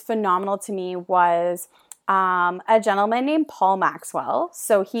was phenomenal to me was a gentleman named Paul Maxwell.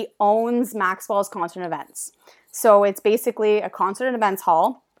 So he owns Maxwell's Concert Events. So it's basically a concert and events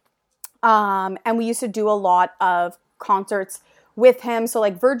hall. And we used to do a lot of concerts with him. So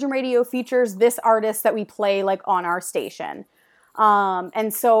like Virgin Radio features this artist that we play like on our station.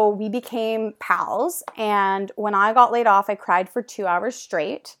 And so we became pals. And when I got laid off, I cried for 2 hours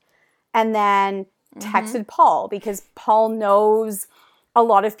straight. And then texted Paul, because Paul knows a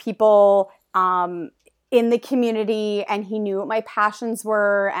lot of people in the community, and he knew what my passions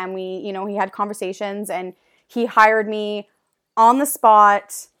were, and he had conversations, and he hired me on the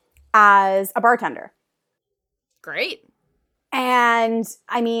spot as a bartender. Great. And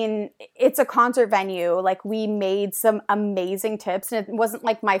I mean, it's a concert venue. Like, we made some amazing tips, and it wasn't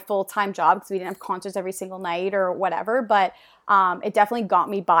like my full-time job because we didn't have concerts every single night or whatever, but it definitely got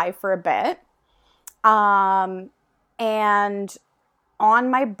me by for a bit. And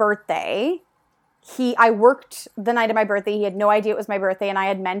on my birthday, I worked the night of my birthday. He had no idea it was my birthday. And I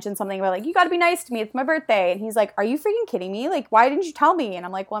had mentioned something about like, you got to be nice to me. It's my birthday. And he's like, are you freaking kidding me? Like, why didn't you tell me? And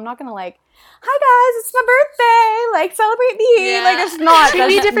I'm like, well, I'm not going to like, hi guys, it's my birthday. Like, celebrate me. Yeah. Like, it's not. Treat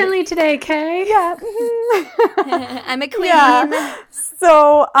me differently today, Kay. Yeah. I'm a queen. Yeah.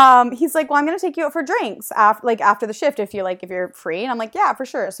 So he's like, well, I'm going to take you out for drinks after the shift if you're free. And I'm like, yeah, for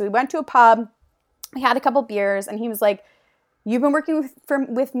sure. So we went to a pub. We had a couple beers. And he was like, you've been working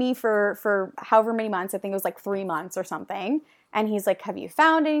with me for however many months. I think it was like 3 months or something. And he's like, have you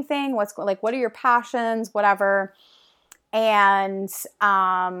found anything? What are your passions? Whatever. And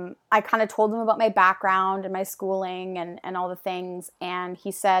I kind of told him about my background and my schooling and all the things. And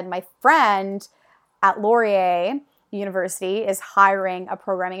he said, my friend at Laurier University is hiring a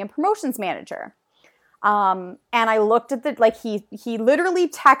programming and promotions manager. And I looked at he literally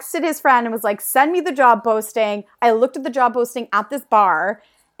texted his friend and was like, send me the job posting. I looked at the job posting at this bar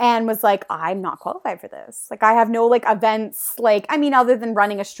and was like, I'm not qualified for this. Like, I have no like events, like, I mean, other than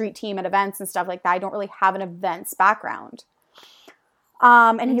running a street team at events and stuff like that, I don't really have an events background.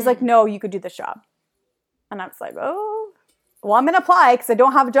 And he's like, no, you could do this job. And I was like, oh, well, I'm going to apply because I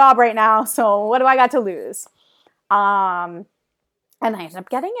don't have a job right now. So what do I got to lose? And I ended up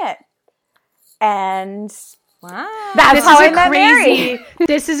getting it. And Wow. that's how I met Mary.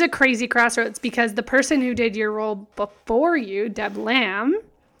 This is a crazy crossroads because the person who did your role before you, Deb Lamb,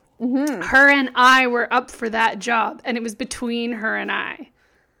 her and I were up for that job. And it was between her and I.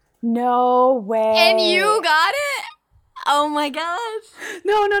 No way. And you got it? Oh my gosh.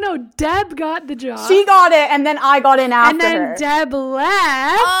 No. Deb got the job. She got it, and then I got in after and then her. Deb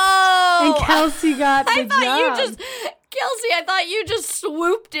left. Oh. And Kelsey got the job. Kelsey, I thought you just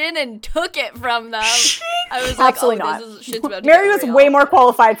swooped in and took it from them. I was Absolutely like, not. Shit's about to Mary get was real. way more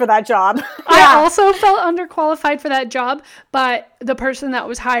qualified for that job. I also felt underqualified for that job, but the person that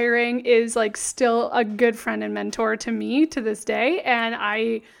was hiring is like still a good friend and mentor to me to this day, and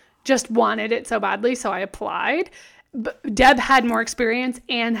I just wanted it so badly, so I applied. But Deb had more experience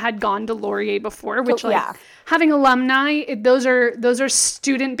and had gone to Laurier before, which having alumni, those are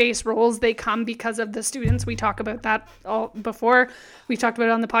student-based roles. They come because of the students. We talk about that all before. We talked about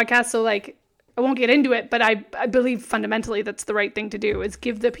it on the podcast, so like I won't get into it, but I believe fundamentally that's the right thing to do is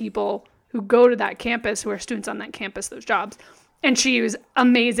give the people who go to that campus, who are students on that campus, those jobs. And she was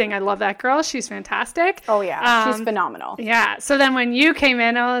amazing. I love that girl. She's fantastic. Oh, yeah. She's phenomenal. Yeah. So then when you came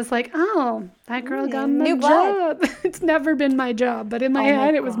in, I was like, oh, that girl got my job. It's never been my job, but in my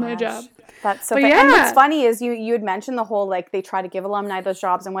head, it was my job. That's so funny. And what's funny is you had mentioned the whole, like, they try to give alumni those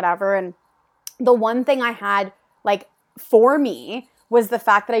jobs and whatever. And the one thing I had, like, for me was the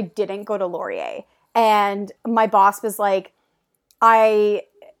fact that I didn't go to Laurier. And my boss was like, I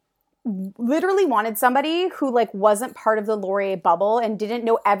literally wanted somebody who like wasn't part of the Laurier bubble and didn't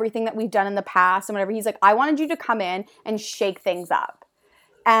know everything that we've done in the past and whatever. He's like, I wanted you to come in and shake things up.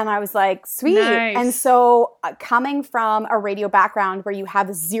 And I was like, sweet. Nice. And so coming from a radio background where you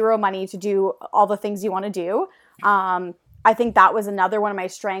have zero money to do all the things you want to do, I think that was another one of my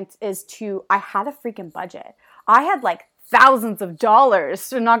strengths is I had a freaking budget. I had like thousands of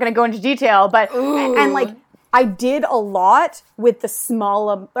dollars. I'm not going to go into detail, but and like I did a lot with the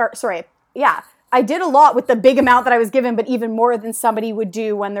I did a lot with the big amount that I was given, but even more than somebody would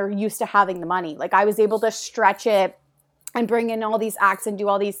do when they're used to having the money. Like I was able to stretch it and bring in all these acts and do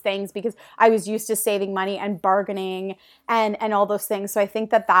all these things because I was used to saving money and bargaining and all those things. So I think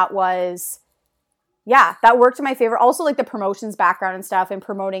that was, that worked in my favor. Also like the promotions background and stuff and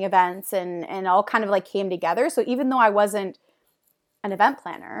promoting events and all kind of like came together. So even though I wasn't an event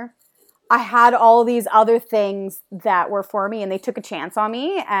planner, I had all these other things that were for me and they took a chance on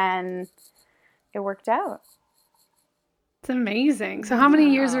me and it worked out. It's amazing. So how many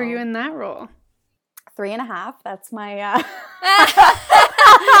years were you in that role? 3.5. That's my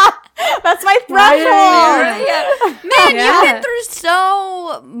that's my threshold. Man, you've been through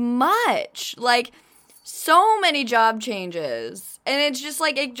so much. Like so many job changes. And it's just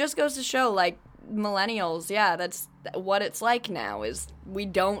like it just goes to show like millennials, that's what it's like now is we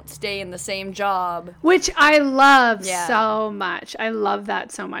don't stay in the same job. Which I love so much. I love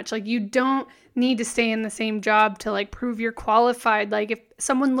that so much. Like you don't need to stay in the same job to like prove you're qualified. Like if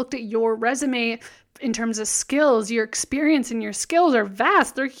someone looked at your resume in terms of skills, your experience and your skills are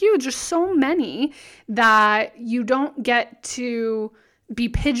vast. They're huge. There's so many that you don't get to be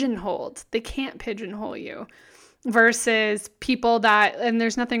pigeonholed. They can't pigeonhole you. Versus people that, and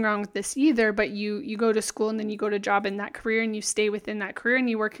there's nothing wrong with this either, but you go to school and then you go to job in that career and you stay within that career and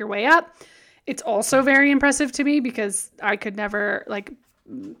you work your way up. It's also very impressive to me because I could never, like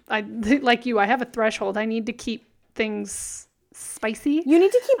you, I have a threshold. I need to keep things spicy. You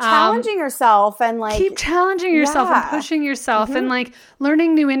need to keep challenging yourself and like keep challenging yourself and pushing yourself and like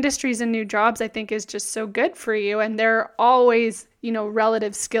learning new industries and new jobs, I think is just so good for you. And there are always, you know,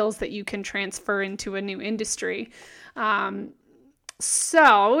 relative skills that you can transfer into a new industry.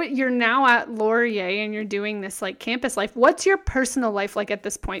 So you're now at Laurier and you're doing this like campus life. What's your personal life like at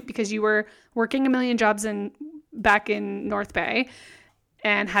this point? Because you were working a million jobs back in North Bay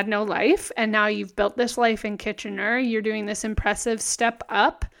and had no life. And now you've built this life in Kitchener. You're doing this impressive step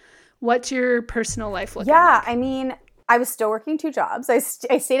up. What's your personal life looking like? I mean, I was still working 2 jobs. I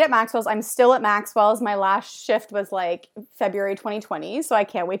stayed at Maxwell's. I'm still at Maxwell's. My last shift was like February 2020. So I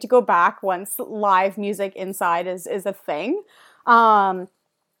can't wait to go back once live music inside is a thing. But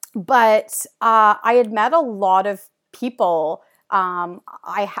I had met a lot of people.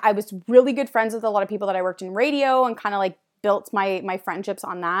 I was really good friends with a lot of people that I worked in radio and kind of like built my friendships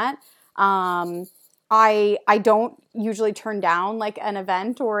on that. I don't usually turn down like an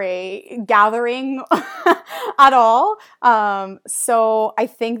event or a gathering at all. So I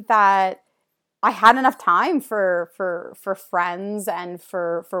think that I had enough time for friends and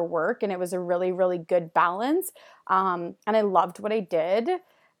for work, and it was a really, really good balance. And I loved what I did.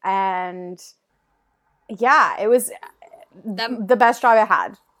 And yeah, it was the best job I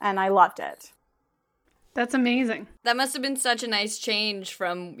had, and I loved it. That's amazing. That must have been such a nice change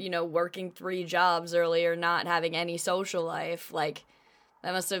from, you know, working 3 jobs earlier, not having any social life. Like,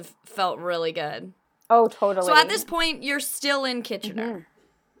 that must have felt really good. Oh, totally. So at this point, you're still in Kitchener.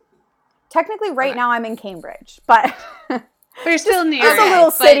 Technically, right now I'm in Cambridge, but you're still in the area. It's a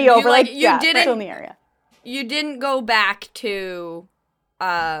little city over, still in the area. You didn't go back to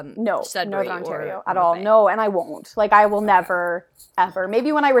Sudbury Northern Ontario at all. No, and I won't. Like, I will never, ever.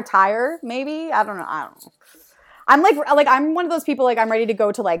 Maybe when I retire, maybe. I don't know. I'm like I'm one of those people, like, I'm ready to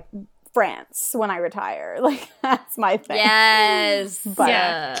go to, like, France when I retire. Like, that's my thing. Yes. But,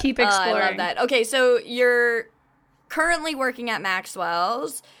 yeah, keep exploring. I love that. Okay, so you're currently working at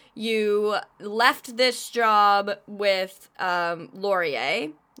Maxwell's. You left this job with Laurier.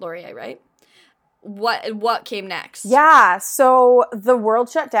 Laurier, right? What came next? Yeah, so the world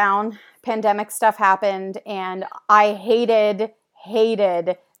shut down, pandemic stuff happened, and I hated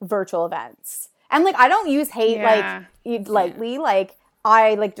virtual events. And like, I don't use hate lightly. Like,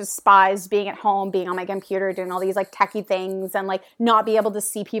 I like despise being at home, being on my computer, doing all these like techie things, and like not be able to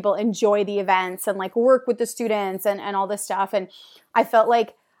see people enjoy the events and like work with the students and all this stuff. And I felt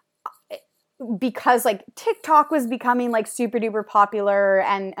like, because like TikTok was becoming like super duper popular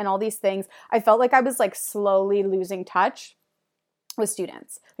and all these things, I felt like I was like slowly losing touch with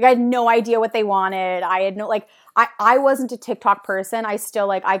students. Like, I had no idea what they wanted. I had no, like, I wasn't a TikTok person. I still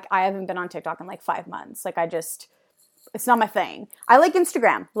like, I haven't been on TikTok in like 5 months. Like, it's not my thing. I like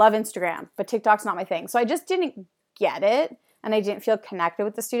Instagram, love Instagram, but TikTok's not my thing. So I just didn't get it, and I didn't feel connected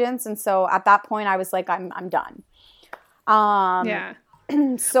with the students. And so at that point I was like, I'm done. Yeah.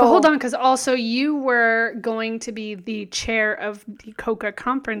 So but hold on, because also you were going to be the chair of the COCA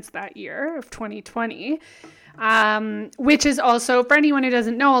conference that year of 2020, which is also, for anyone who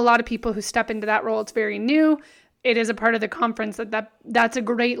doesn't know, a lot of people who step into that role, it's very new. It is a part of the conference that's a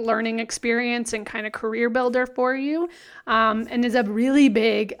great learning experience and kind of career builder for you, and is a really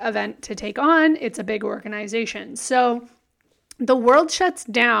big event to take on. It's a big organization. So the world shuts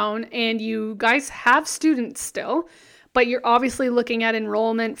down and you guys have students still, but you're obviously looking at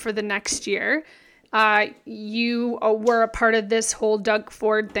enrollment for the next year. You were a part of this whole Doug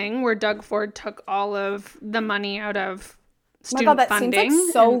Ford thing where Doug Ford took all of the money out of student funding. That seems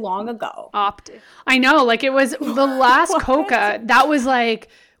like so long ago. I know, like it was the last COCA. That was like,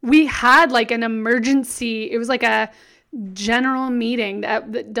 we had like an emergency. It was like a general meeting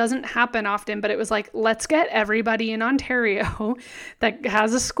that doesn't happen often, but it was like, let's get everybody in Ontario that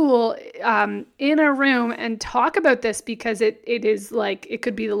has a school in a room and talk about this, because it is like, it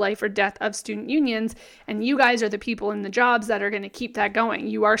could be the life or death of student unions, and you guys are the people in the jobs that are going to keep that going.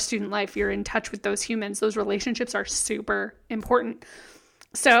 You are student life. You're in touch with those humans. Those relationships are super important.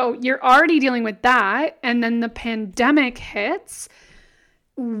 So you're already dealing with that, and then the pandemic hits.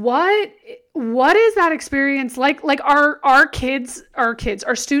 What is that experience like? Like, are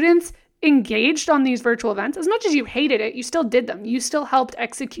students engaged on these virtual events? As much as you hated it, you still did them. You still helped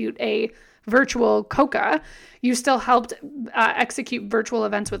execute a virtual COCA. You still helped execute virtual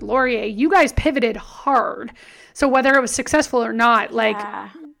events with Laurier. You guys pivoted hard. So whether it was successful or not, like,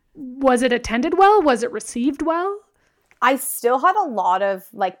 was it attended well? Was it received well? I still had a lot of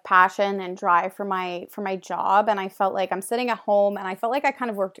like passion and drive for my job, and I felt like I'm sitting at home, and I felt like I kind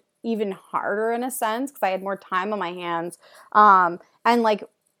of worked even harder in a sense because I had more time on my hands. And like,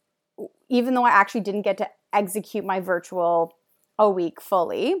 even though I actually didn't get to execute my virtual a week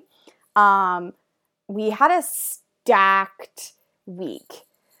fully. We had a stacked week.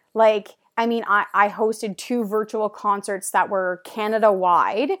 Like, I mean, I hosted 2 virtual concerts that were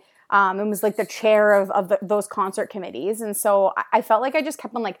Canada-wide. And was like the chair of those concert committees. And so I felt like I just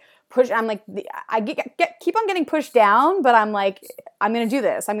kept on like I'm like, keep on getting pushed down, but I'm like, I'm going to do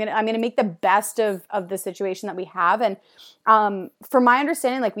this. I'm going to make the best of the situation that we have. And from my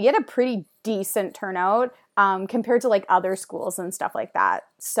understanding, like we had a pretty decent turnout compared to like other schools and stuff like that.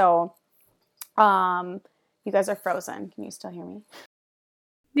 So you guys are frozen. Can you still hear me?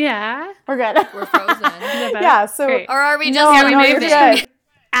 Yeah. We're good. We're frozen. Yeah. So, great. Or are we just you're good.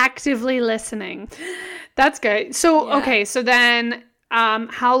 Actively listening? That's good. So, okay. So then,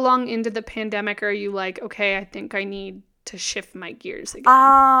 how long into the pandemic are you like, okay, I think I need to shift my gears again?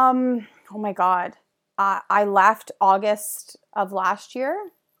 Oh my God. I left August of last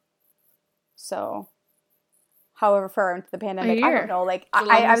year. So however far into the pandemic, I don't know. Like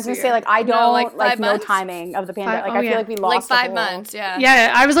I was gonna say, like I don't like no timing of the pandemic. I feel like we lost like 5 months. Yeah.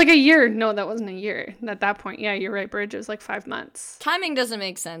 Yeah, I was like a year. No, that wasn't a year at that point. Yeah, you're right, Bridge. It was like 5 months. Timing doesn't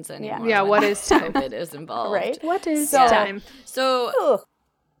make sense anymore. Yeah. What is time? COVID is involved. Right. What is time? So.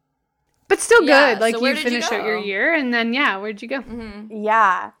 But still good. Yeah, like so you finished out your year, and then where'd you go? Mm-hmm.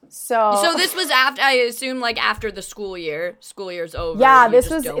 Yeah. So this was after, I assume, like after the school year. School year's over. Yeah, there was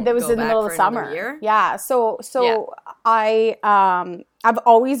in the middle of the summer. Year? Yeah. So I've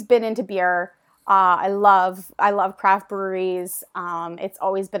always been into beer. I love craft breweries. It's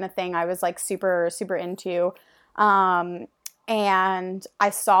always been a thing I was like super into. And I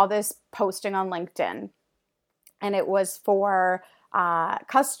saw this posting on LinkedIn, and it was for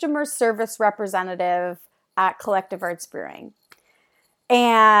customer service representative at Collective Arts Brewing.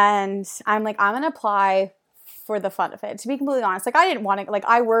 And I'm like, I'm going to apply for the fun of it. To be completely honest, like I didn't want to, like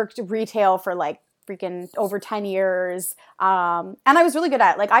I worked retail for like freaking over 10 years. And I was really good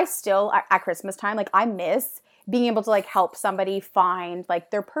at it. Like I still, at Christmas time, like I miss being able to like help somebody find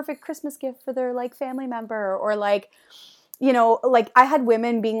like their perfect Christmas gift for their like family member, or like, you know, like I had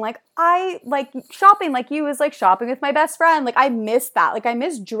women being like, I like shopping like you was like shopping with my best friend. Like I miss that. Like I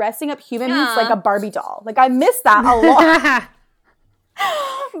miss dressing up human beings like a Barbie doll. Like I miss that a lot.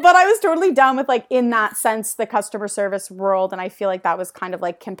 But I was totally down with like in that sense, the customer service world. And I feel like that was kind of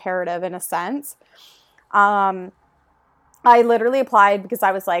like comparative in a sense. I literally applied because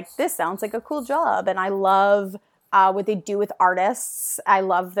I was like, this sounds like a cool job. And I love what they do with artists. I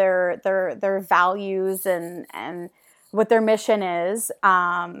love their values and what their mission is.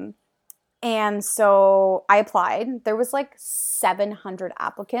 And so I applied. There was like 700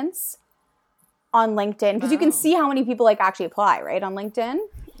 applicants on LinkedIn, because you can see how many people like actually apply, right, on LinkedIn.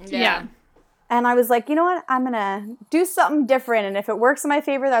 Yeah. And I was like, you know what? I'm going to do something different. And if it works in my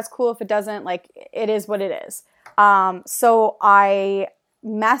favor, that's cool. If it doesn't, like it is what it is. So I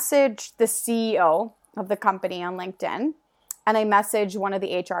messaged the CEO of the company on LinkedIn, and I messaged one of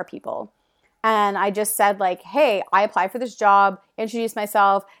the HR people. And I just said like, hey, I applied for this job, introduced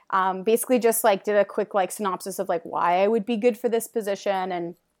myself, basically just like did a quick like synopsis of like why I would be good for this position.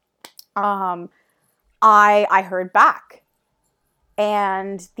 And I heard back.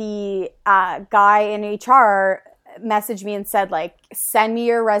 And the guy in HR messaged me and said like, send me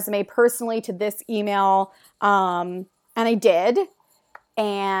your resume personally to this email. And I did.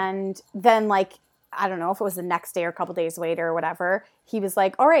 And then like, I don't know if it was the next day or a couple days later or whatever, he was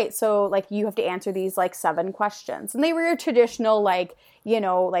like, all right, so like you have to answer these like 7 questions. And they were your traditional, like, you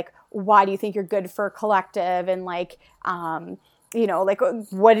know, like, why do you think you're good for Collective? And like, you know, like,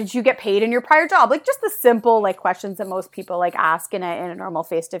 what did you get paid in your prior job? Like just the simple like questions that most people like ask in a normal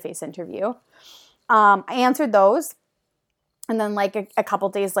face-to-face interview. I answered those. And then like a couple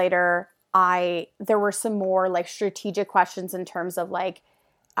days later, there were some more like strategic questions in terms of like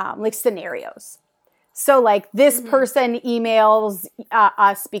scenarios. So like this person emails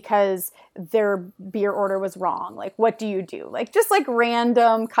us because their beer order was wrong. Like, what do you do? Like just like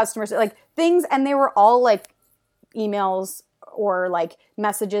random customers, like things. And they were all like emails or like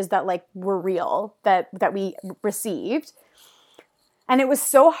messages that like were real that we received. And it was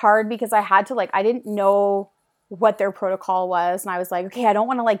so hard because I had to like, I didn't know what their protocol was. And I was like, okay, I don't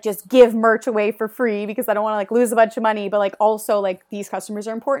want to like just give merch away for free because I don't want to like lose a bunch of money, but like also like these customers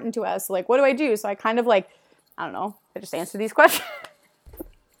are important to us. So, like, what do I do? So I kind of like, I don't know, I just answered these questions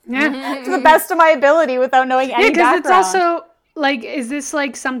to the best of my ability without knowing any background. Because it's also like, is this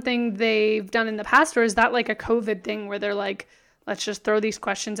like something they've done in the past, or is that like a COVID thing where they're like, let's just throw these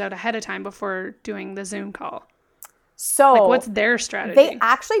questions out ahead of time before doing the Zoom call? So like, what's their strategy? They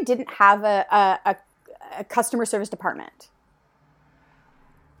actually didn't have a customer service department.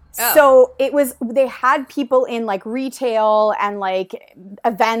 So they had people in like retail and like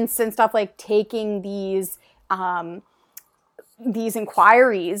events and stuff, like taking these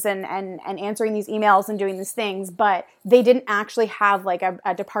inquiries and answering these emails and doing these things, but they didn't actually have like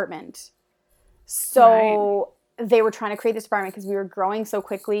a department. So they were trying to create this department because we were growing so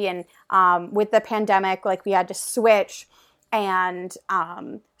quickly. And with the pandemic, like we had to switch and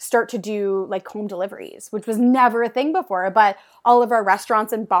start to do like home deliveries, which was never a thing before. But all of our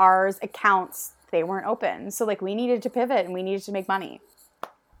restaurants and bars accounts, they weren't open. So like we needed to pivot and we needed to make money.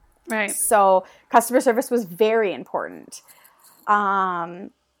 Right. So customer service was very important.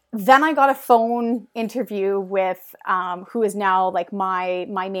 Then I got a phone interview with who is now like my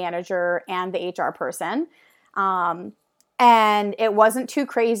manager and the HR person. And it wasn't too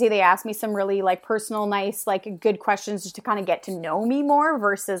crazy. They asked me some really like personal, nice, like good questions just to kind of get to know me more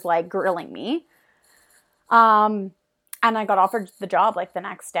versus like grilling me. And I got offered the job like the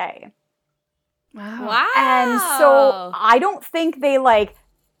next day. Wow. And so I don't think they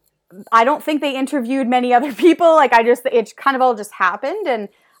interviewed many other people. Like it kind of all just happened. And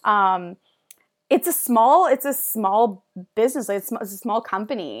it's a small business. It's a small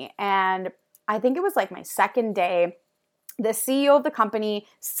company. And I think it was like my second day, the CEO of the company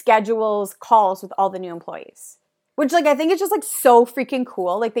schedules calls with all the new employees, which like I think it's just like so freaking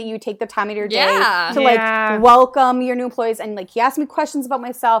cool, like that you take the time of your day to like welcome your new employees. And like he asked me questions about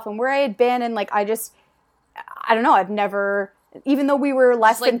myself and where I had been, and like I don't know, I've never, even though we were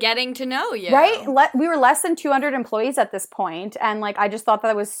less than getting to know you, right? We were less than 200 employees at this point, and like I just thought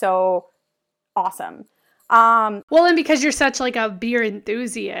that was so awesome. Well, and because you're such like a beer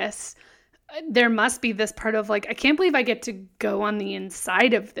enthusiast, there must be this part of like, I can't believe I get to go on the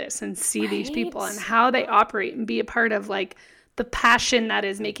inside of this and see these people and how they operate and be a part of like the passion that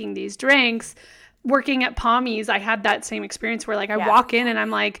is making these drinks. Working at Pommies, I had that same experience where like I walk in and I'm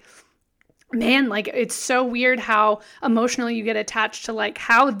like, man, like it's so weird how emotional you get attached to like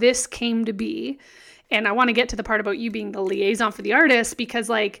how this came to be. And I want to get to the part about you being the liaison for the artist, because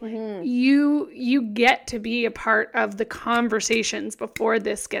like you get to be a part of the conversations before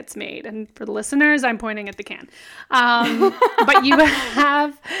this gets made. And for the listeners, I'm pointing at the can. But you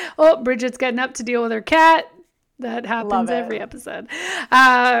have, Bridget's getting up to deal with her cat. That happens every episode.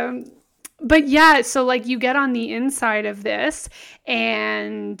 But yeah, so like you get on the inside of this,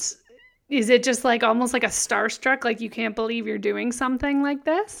 and is it just like almost like a starstruck, like you can't believe you're doing something like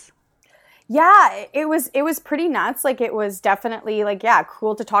this? Yeah, it was pretty nuts. Like it was definitely like,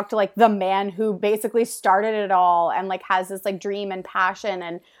 cool to talk to like the man who basically started it all and like has this like dream and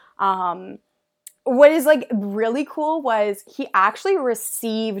passion. And what is like really cool was he actually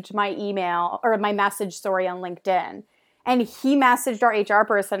received my email or my message, on LinkedIn. And he messaged our HR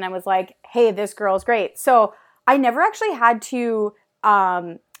person and was like, hey, this girl's great. So I never actually had to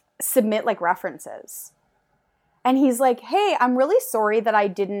submit like references. And he's like, hey, I'm really sorry that I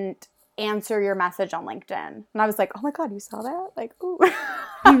didn't answer your message on LinkedIn. And I was like, oh my God, you saw that? Like, ooh.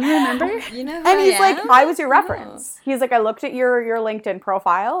 You remember? You know, and he's like, I was your reference. He's like, I looked at your LinkedIn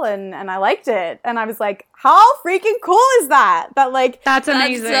profile and I liked it. And I was like, how freaking cool is that? That like, that's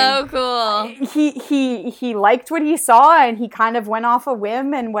amazing. That's so cool. He liked what he saw and he kind of went off a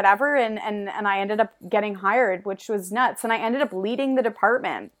whim and whatever. And I ended up getting hired, which was nuts. And I ended up leading the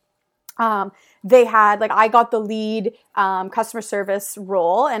department. They had like, I got the lead customer service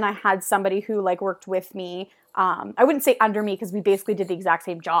role, and I had somebody who like worked with me. I wouldn't say under me because we basically did the exact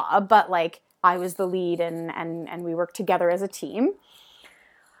same job, but like I was the lead and we worked together as a team.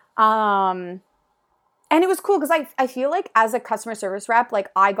 And it was cool because I feel like as a customer service rep, like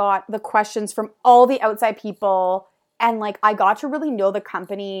I got the questions from all the outside people. And like, I got to really know the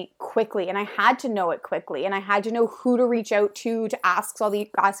company quickly, and I had to know it quickly, and I had to know who to reach out to ask all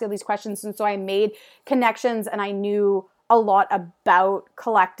these questions. And so I made connections, and I knew a lot about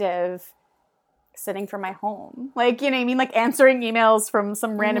Collective sitting from my home. Like, you know what I mean? Like answering emails from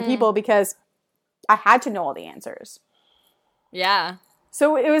some random people because I had to know all the answers. Yeah.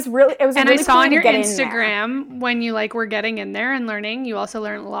 So it was really and really I saw cool on your to get Instagram when you like were getting in there and learning, you also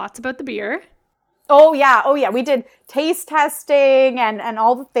learned lots about the beer. Oh yeah. We did taste testing and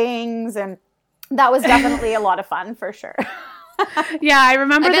all the things, and that was definitely a lot of fun for sure. Yeah, I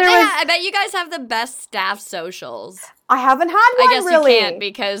remember I bet you guys have the best staff socials. I haven't had one. I guess really. You can't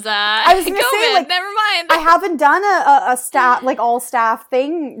because I was gonna COVID. say, like, never mind. I haven't done a staff like all staff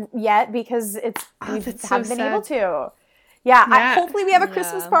thing yet because we haven't been able to. Yeah. Hopefully we have a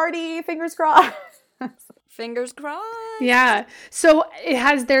Christmas party. Fingers crossed. Fingers crossed. Yeah. So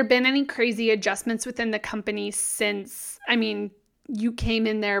has there been any crazy adjustments within the company since, I mean, you came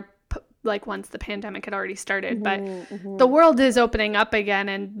in there like once the pandemic had already started. But the world is opening up again,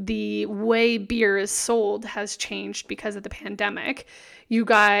 and the way beer is sold has changed because of the pandemic. You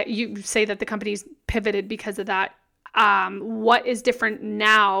say that the company's pivoted because of that. What is different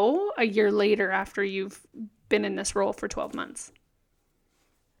now, a year later, after you've been in this role for 12 months?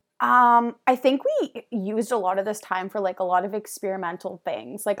 I think we used a lot of this time for like a lot of experimental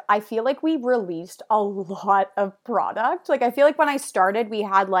things. Like I feel like we released a lot of product. Like I feel like when I started, we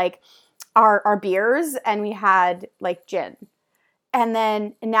had like our beers and we had like gin. And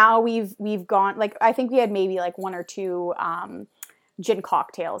then now we've gone, like I think we had maybe like one or two gin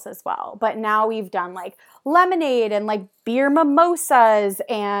cocktails as well. But now we've done like lemonade and like beer mimosas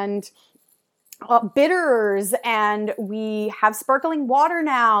and bitters, and we have sparkling water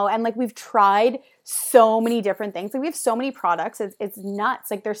now, and like we've tried so many different things. Like we have so many products, it's nuts.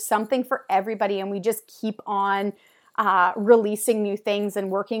 Like there's something for everybody, and we just keep on releasing new things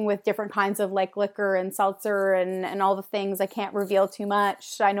and working with different kinds of like liquor and seltzer and all the things. I can't reveal too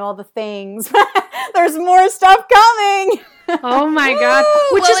much. I know all the things. There's more stuff coming. Oh my god!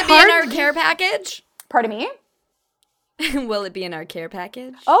 Which Will is it be hard. in our care package? Pardon me? Will it be in our care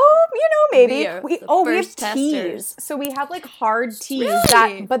package? Oh, maybe. We have first teas. testers. So we have like hard teas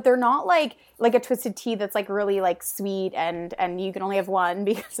Really? but they're not like a twisted tea that's like really like sweet and you can only have one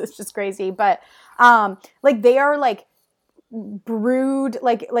because it's just crazy. But like they are like brewed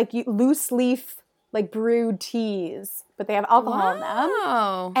like loose leaf like brewed teas, but they have alcohol in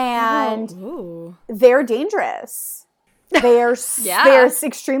them. And Ooh. they're dangerous. They're Yeah. they're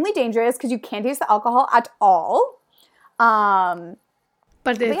extremely dangerous because you can't taste the alcohol at all.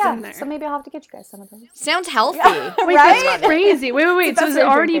 But it's in there. So maybe I'll have to get you guys some of those. Sounds healthy. Wait, Right? that's crazy. Wait. So So is that's it what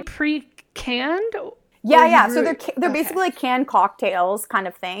already you're pre-canned? Yeah. Or So you- they're basically like canned cocktails kind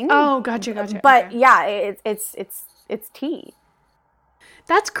of thing. Oh, gotcha. But Okay. yeah, it's tea.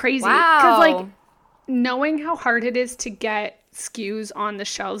 That's crazy. Wow. Because like knowing how hard it is to get SKUs on the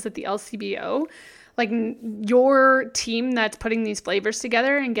shelves at the LCBO, like your team that's putting these flavors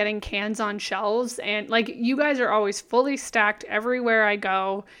together and getting cans on shelves, and like you guys are always fully stacked everywhere I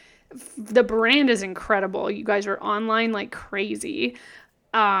go. The brand is incredible. You guys are online like crazy.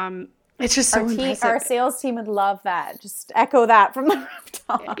 It's just so impressive. Our sales team would love that. Just echo that from the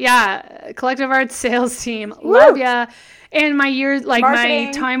rooftop. Yeah, Collective Arts sales team, love ya. And my years, like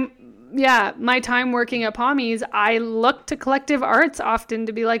Marketing. my time working at Pommies, I look to Collective Arts often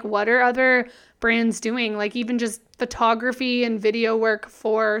to be like, what are other brands doing? Like even just photography and video work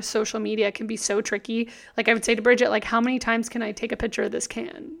for social media can be so tricky. Like I would say to Bridget, like how many times can I take a picture of this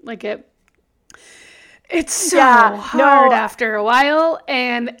can? Like it's so hard after a while,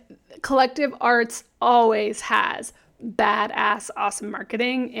 and Collective Arts always has badass awesome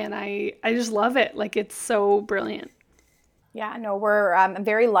marketing, and I just love it. Like it's so brilliant. Yeah, no, we're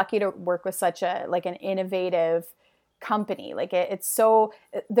very lucky to work with such an innovative company. Like it's so,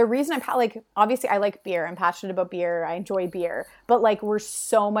 the reason like obviously I like beer, I'm passionate about beer, I enjoy beer, but like we're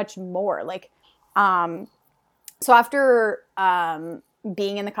so much more. Like so after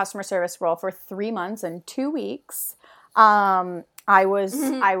being in the customer service role for 3 months and 2 weeks, I was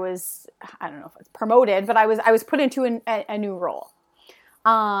I don't know if it's promoted, but I was put into a new role.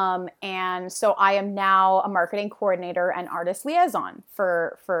 And so I am now a marketing coordinator and artist liaison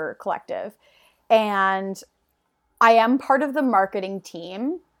for Collective. And I am part of the marketing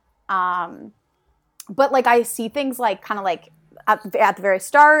team. But like I see things like kind of like at the very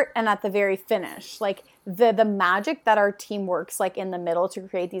start and at the very finish, like the magic that our team works like in the middle to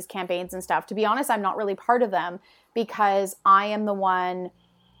create these campaigns and stuff. To be honest, I'm not really part of them because I am the one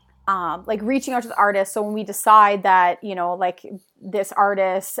like reaching out to the artist. So when we decide that, like this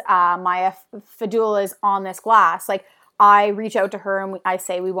artist, Maya Fadula is on this glass, like I reach out to her and I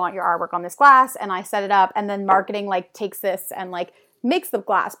say, we want your artwork on this glass, and I set it up, and then marketing like takes this and like makes the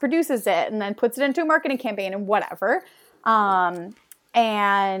glass, produces it, and then puts it into a marketing campaign and whatever. And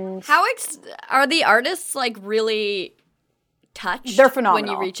How are the artists like really touched? They're phenomenal.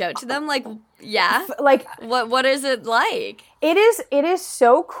 When you reach out to them, like yeah, like what is it like? it is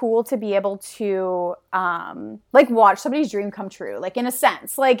so cool to be able to like watch somebody's dream come true, like in a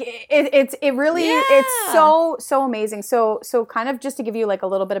sense. Like it really it's so amazing. So kind of just to give you like a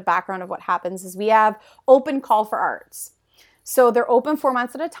little bit of background of what happens is we have open call for arts. So they're open 4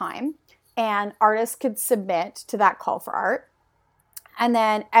 months at a time, and artists could submit to that call for art. And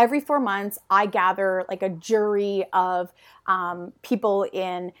then every 4 months, I gather like a jury of people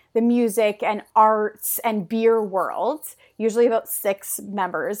in the music and arts and beer world, usually about 6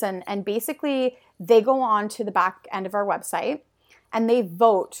 members. And basically, they go on to the back end of our website and they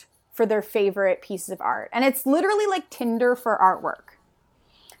vote for their favorite pieces of art. And it's literally like Tinder for artwork.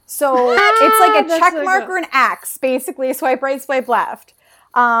 So it's like a That's check so mark cool. or an X, basically, swipe right, swipe left.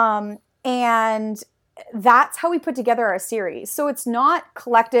 And that's how we put together our series. So it's not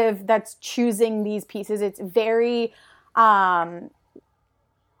collective that's choosing these pieces. It's very like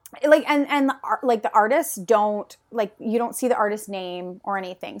like the artists don't, like, you don't see the artist name or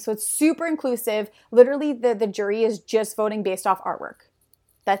anything. So it's super inclusive. Literally the jury is just voting based off artwork.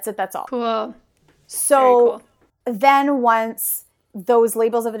 That's it. That's all. Cool. So then once those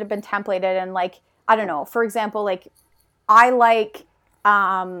labels have been templated and, like, I don't know, for example, like I like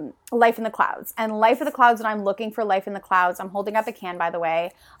Life in the Clouds, and Life in the Clouds, and I'm looking for Life in the Clouds. I'm holding up a can, by the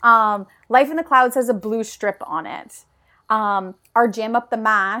way. Life in the Clouds has a blue strip on it. Our Jam Up the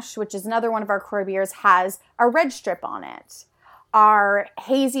Mash, which is another one of our core beers, has a red strip on it. Our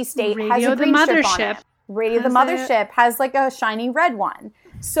Hazy State has a green strip on it. Radio the Mothership has like a shiny red one.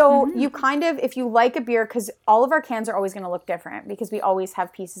 So you kind of, if you like a beer, because all of our cans are always going to look different because we always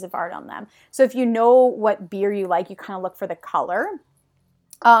have pieces of art on them. So if you know what beer you like, you kind of look for the color.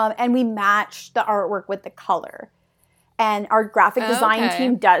 And we match the artwork with the color. And our graphic design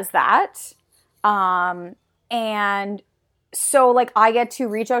team does that. And so, like, I get to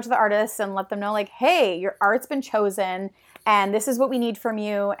reach out to the artists and let them know, like, hey, your art's been chosen and this is what we need from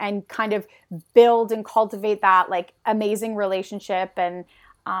you, and kind of build and cultivate that, like, amazing relationship. And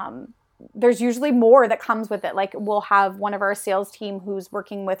there's usually more that comes with it. Like, we'll have one of our sales team who's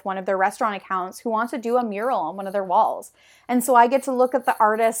working with one of their restaurant accounts who wants to do a mural on one of their walls. And so I get to look at the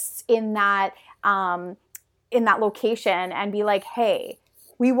artists in that location and be like, hey,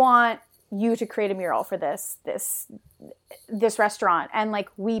 we want you to create a mural for this restaurant, and, like,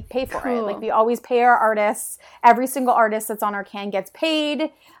 we pay for it. Like, we always pay our artists. Every single artist that's on our can gets paid.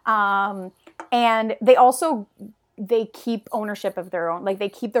 And they keep ownership of their own, like, they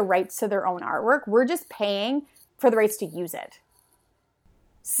keep the rights to their own artwork. We're just paying for the rights to use it.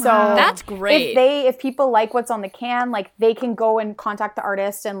 So that's great. If people like what's on the can, like, they can go and contact the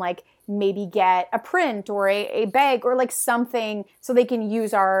artist and, like, maybe get a print or a bag or, like, something, so they can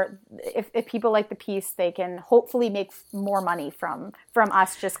use if people like the piece, they can hopefully make more money from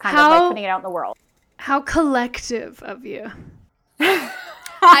us just kind of like putting it out in the world. How collective of you.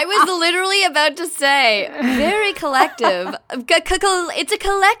 I was literally about to say, very collective. It's a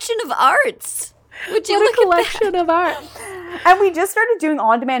collection of arts. Would you look a collection of art? And we just started doing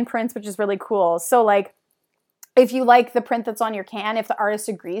on-demand prints, which is really cool. So, like, if you like the print that's on your can, if the artist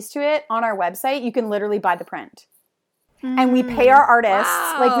agrees to it, on our website, you can literally buy the print. And we pay our artists,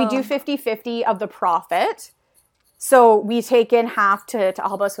 like, we do 50-50 of the profit. So we take in half to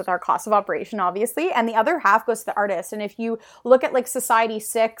help us with our cost of operation, obviously, and the other half goes to the artist. And if you look at, like, Society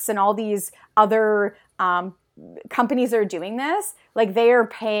 6 and all these other companies that are doing this, like, they are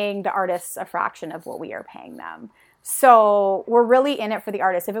paying the artists a fraction of what we are paying them. So we're really in it for the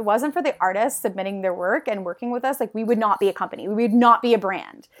artists. If it wasn't for the artists submitting their work and working with us, like, we would not be a company. We would not be a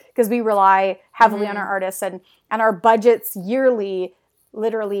brand, because we rely heavily on our artists, and our budgets yearly,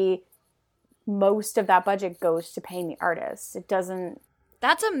 literally most of that budget goes to paying the artists. It doesn't.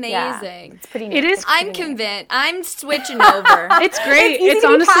 That's amazing. Yeah, it's pretty neat. It is. I'm convinced. I'm switching over. It's great. It's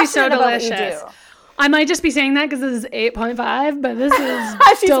honestly so delicious. I might just be saying that because this is 8.5, but this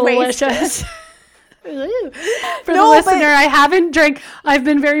is delicious. For the listener, I haven't drank. I've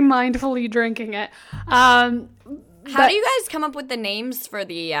been very mindfully drinking it. How do you guys come up with the names for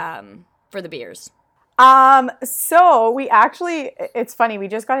the beers? So we actually, it's funny, we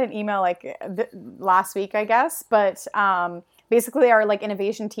just got an email like last week, I guess, but basically our, like,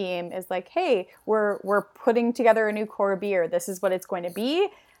 innovation team is like, hey, we're putting together a new core beer. This is what it's going to be.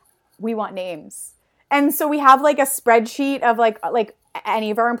 We want names. And so we have, like, a spreadsheet of like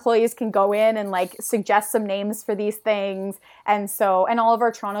any of our employees can go in and, like, suggest some names for these things. And all of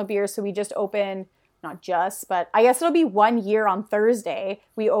our Toronto beers. So we just opened, not just, but I guess it'll be 1 year on Thursday.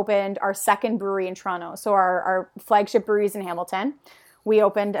 We opened our second brewery in Toronto. So our flagship brewery is in Hamilton. We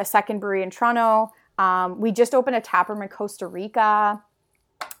opened a second brewery in Toronto. We just opened a taproom in Costa Rica.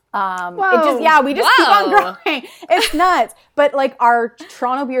 We just keep on growing. It's nuts. But, like, our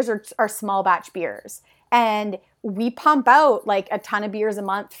Toronto beers are small batch beers. And we pump out, like, a ton of beers a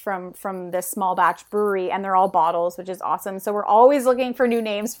month from this small batch brewery, and they're all bottles, which is awesome. So we're always looking for new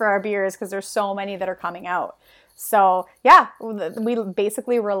names for our beers because there's so many that are coming out. So yeah, we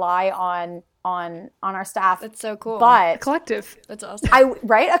basically rely on our staff. That's so cool. But a collective. That's awesome.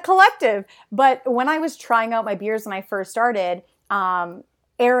 A collective. But when I was trying out my beers when I first started,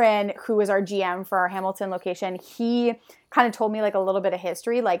 Aaron, who was our GM for our Hamilton location, he kind of told me, like, a little bit of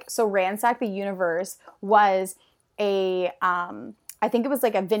history. Like, so Ransack the Universe was a I think it was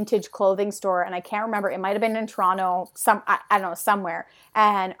like a vintage clothing store, and I can't remember. It might have been in Toronto, I don't know, somewhere.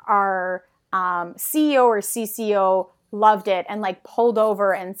 And our CEO or CCO loved it and like pulled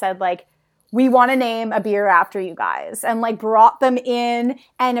over and said like, we want to name a beer after you guys, and like brought them in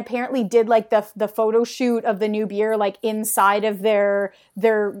and apparently did like the photo shoot of the new beer like inside of their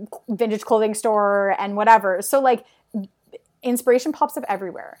vintage clothing store and whatever. So like inspiration pops up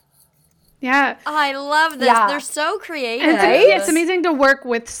everywhere. Yeah. Oh, I love this. Yeah. They're so creative. And Right? it's amazing to work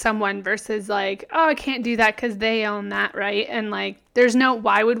with someone versus like, oh, I can't do that because they own that, right? And like,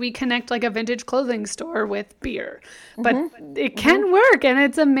 why would we connect like a vintage clothing store with beer? But it can work, and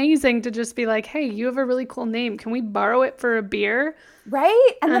it's amazing to just be like, hey, you have a really cool name. Can we borrow it for a beer?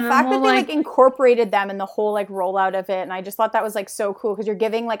 Right? And the And fact we'll, that they like incorporated them in the whole like rollout of it. And I just thought that was like so cool, because you're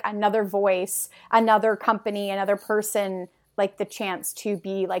giving like another voice, another company, another person like the chance to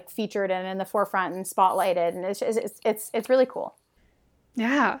be like featured and in the forefront and spotlighted. And it's really cool.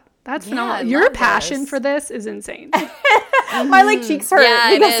 Yeah. That's I phenomenal. Your love passion this. for this is insane. My like cheeks hurt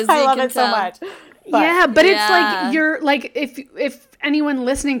Yeah, it because is. I You love can it so tell. much. Yeah, but it's Yeah. like you're like if anyone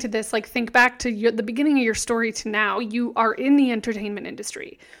listening to this, like think back to the beginning of your story to now, you are in the entertainment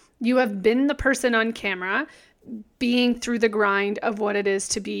industry. You have been the person on camera being through the grind of what it is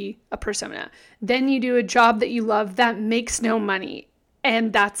to be a persona. Then you do a job that you love that makes no money,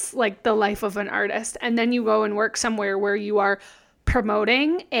 and that's like the life of an artist. And then you go and work somewhere where you are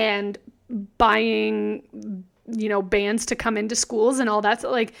promoting and buying, bands to come into schools and all that. So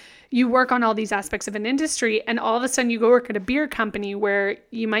like you work on all these aspects of an industry, and all of a sudden you go work at a beer company where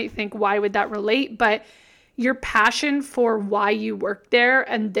you might think, why would that relate? But your passion for why you work there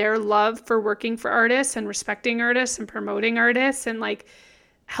and their love for working for artists and respecting artists and promoting artists and like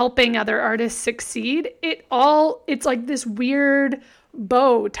helping other artists succeed, it's like this weird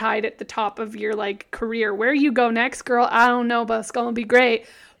bow tied at the top of your like career. Where you go next, girl, I don't know, but it's gonna be great.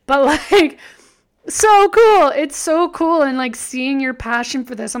 But like, so cool. It's so cool. And like seeing your passion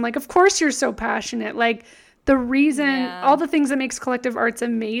for this, I'm like, of course you're so passionate. Like the reason, all the things that makes collective arts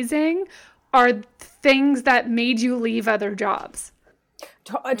amazing are things that made you leave other jobs.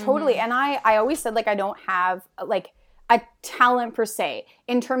 Totally. And I always said like I don't have like a talent per se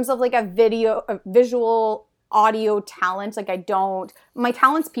in terms of like a visual audio talent. Like my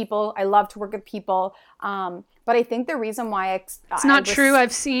talent's people. I love to work with people. But I think the reason why It's not true.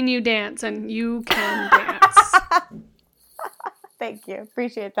 I've seen you dance, and you can dance. Thank you.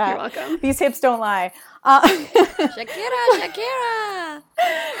 Appreciate that. You're welcome. These hips don't lie. Shakira.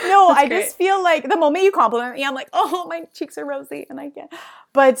 No, I great. just feel like the moment you compliment me, I'm like, oh, my cheeks are rosy, and I can't.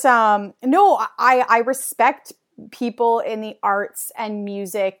 But no, I respect people in the arts and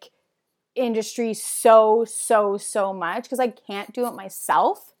music industry so much, because I can't do it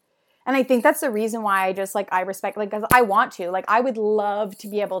myself. And I think that's the reason why I just like, I respect, like, because I want to, like, I would love to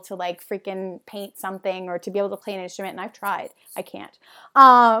be able to like freaking paint something or to be able to play an instrument. And I've tried, I can't.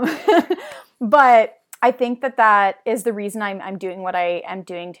 But I think that is the reason I'm doing what I am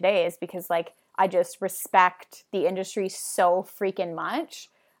doing today, is because like, I just respect the industry so freaking much.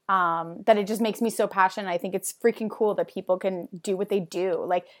 That it just makes me so passionate. I think it's freaking cool that people can do what they do.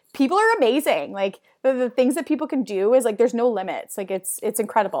 Like, people are amazing. Like the things that people can do is like, there's no limits. Like it's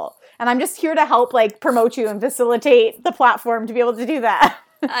incredible. And I'm just here to help like promote you and facilitate the platform to be able to do that.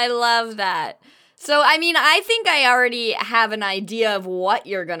 I love that. So, I mean, I think I already have an idea of what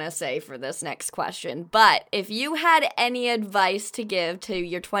you're going to say for this next question. But if you had any advice to give to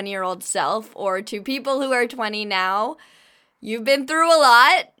your 20-year-old self, or to people who are 20 now, you've been through a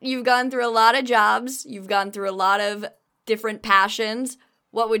lot. You've gone through a lot of jobs. You've gone through a lot of different passions.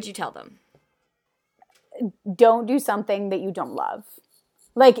 What would you tell them? Don't do something that you don't love.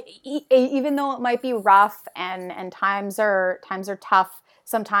 Like, even though it might be rough and times are tough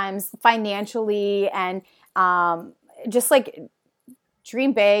sometimes financially, and just like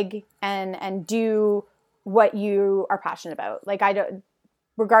dream big and do what you are passionate about. Like,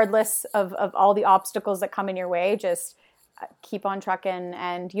 regardless of all the obstacles that come in your way, just keep on trucking,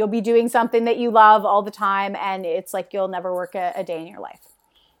 and you'll be doing something that you love all the time, and it's like you'll never work a day in your life.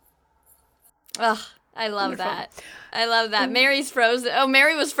 Ugh, I love that. I love that. Mary's frozen. Oh,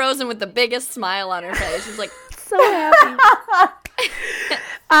 Mary was frozen with the biggest smile on her face. She's like, So happy.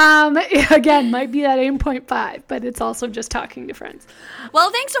 Again, might be that 8.5, but it's also just talking to friends.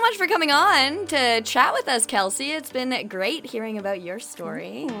 well, thanks so much for coming on to chat with us, Kelsey. It's been great hearing about your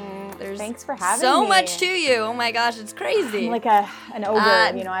story. There's Thanks for having so me. much to you. Oh my gosh, it's crazy. I'm like an ogre,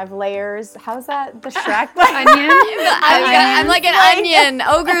 I have layers. How's that? The Shrek? Onion? I'm like an onion.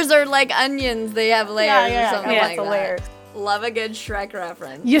 Ogres are like onions. They have layers or something like the that. layers. Love a good Shrek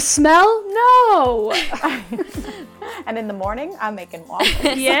reference. You smell? No. And in the morning, I'm making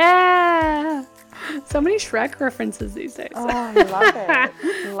waffles. Yeah. So many Shrek references these days. Oh, I love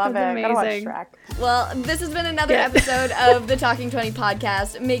it. Love That's it. Gotta watch amazing. Shrek. Well, this has been another episode of the Talking 20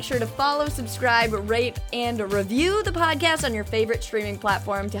 podcast. Make sure to follow, subscribe, rate, and review the podcast on your favorite streaming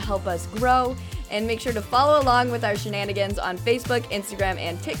platform to help us grow. And make sure to follow along with our shenanigans on Facebook, Instagram,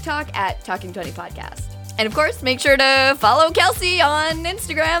 and TikTok at Talking 20 Podcast. And of course, make sure to follow Kelsey on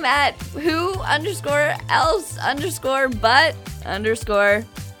Instagram at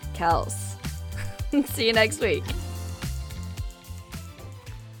who_else_but_Kels. See you next week.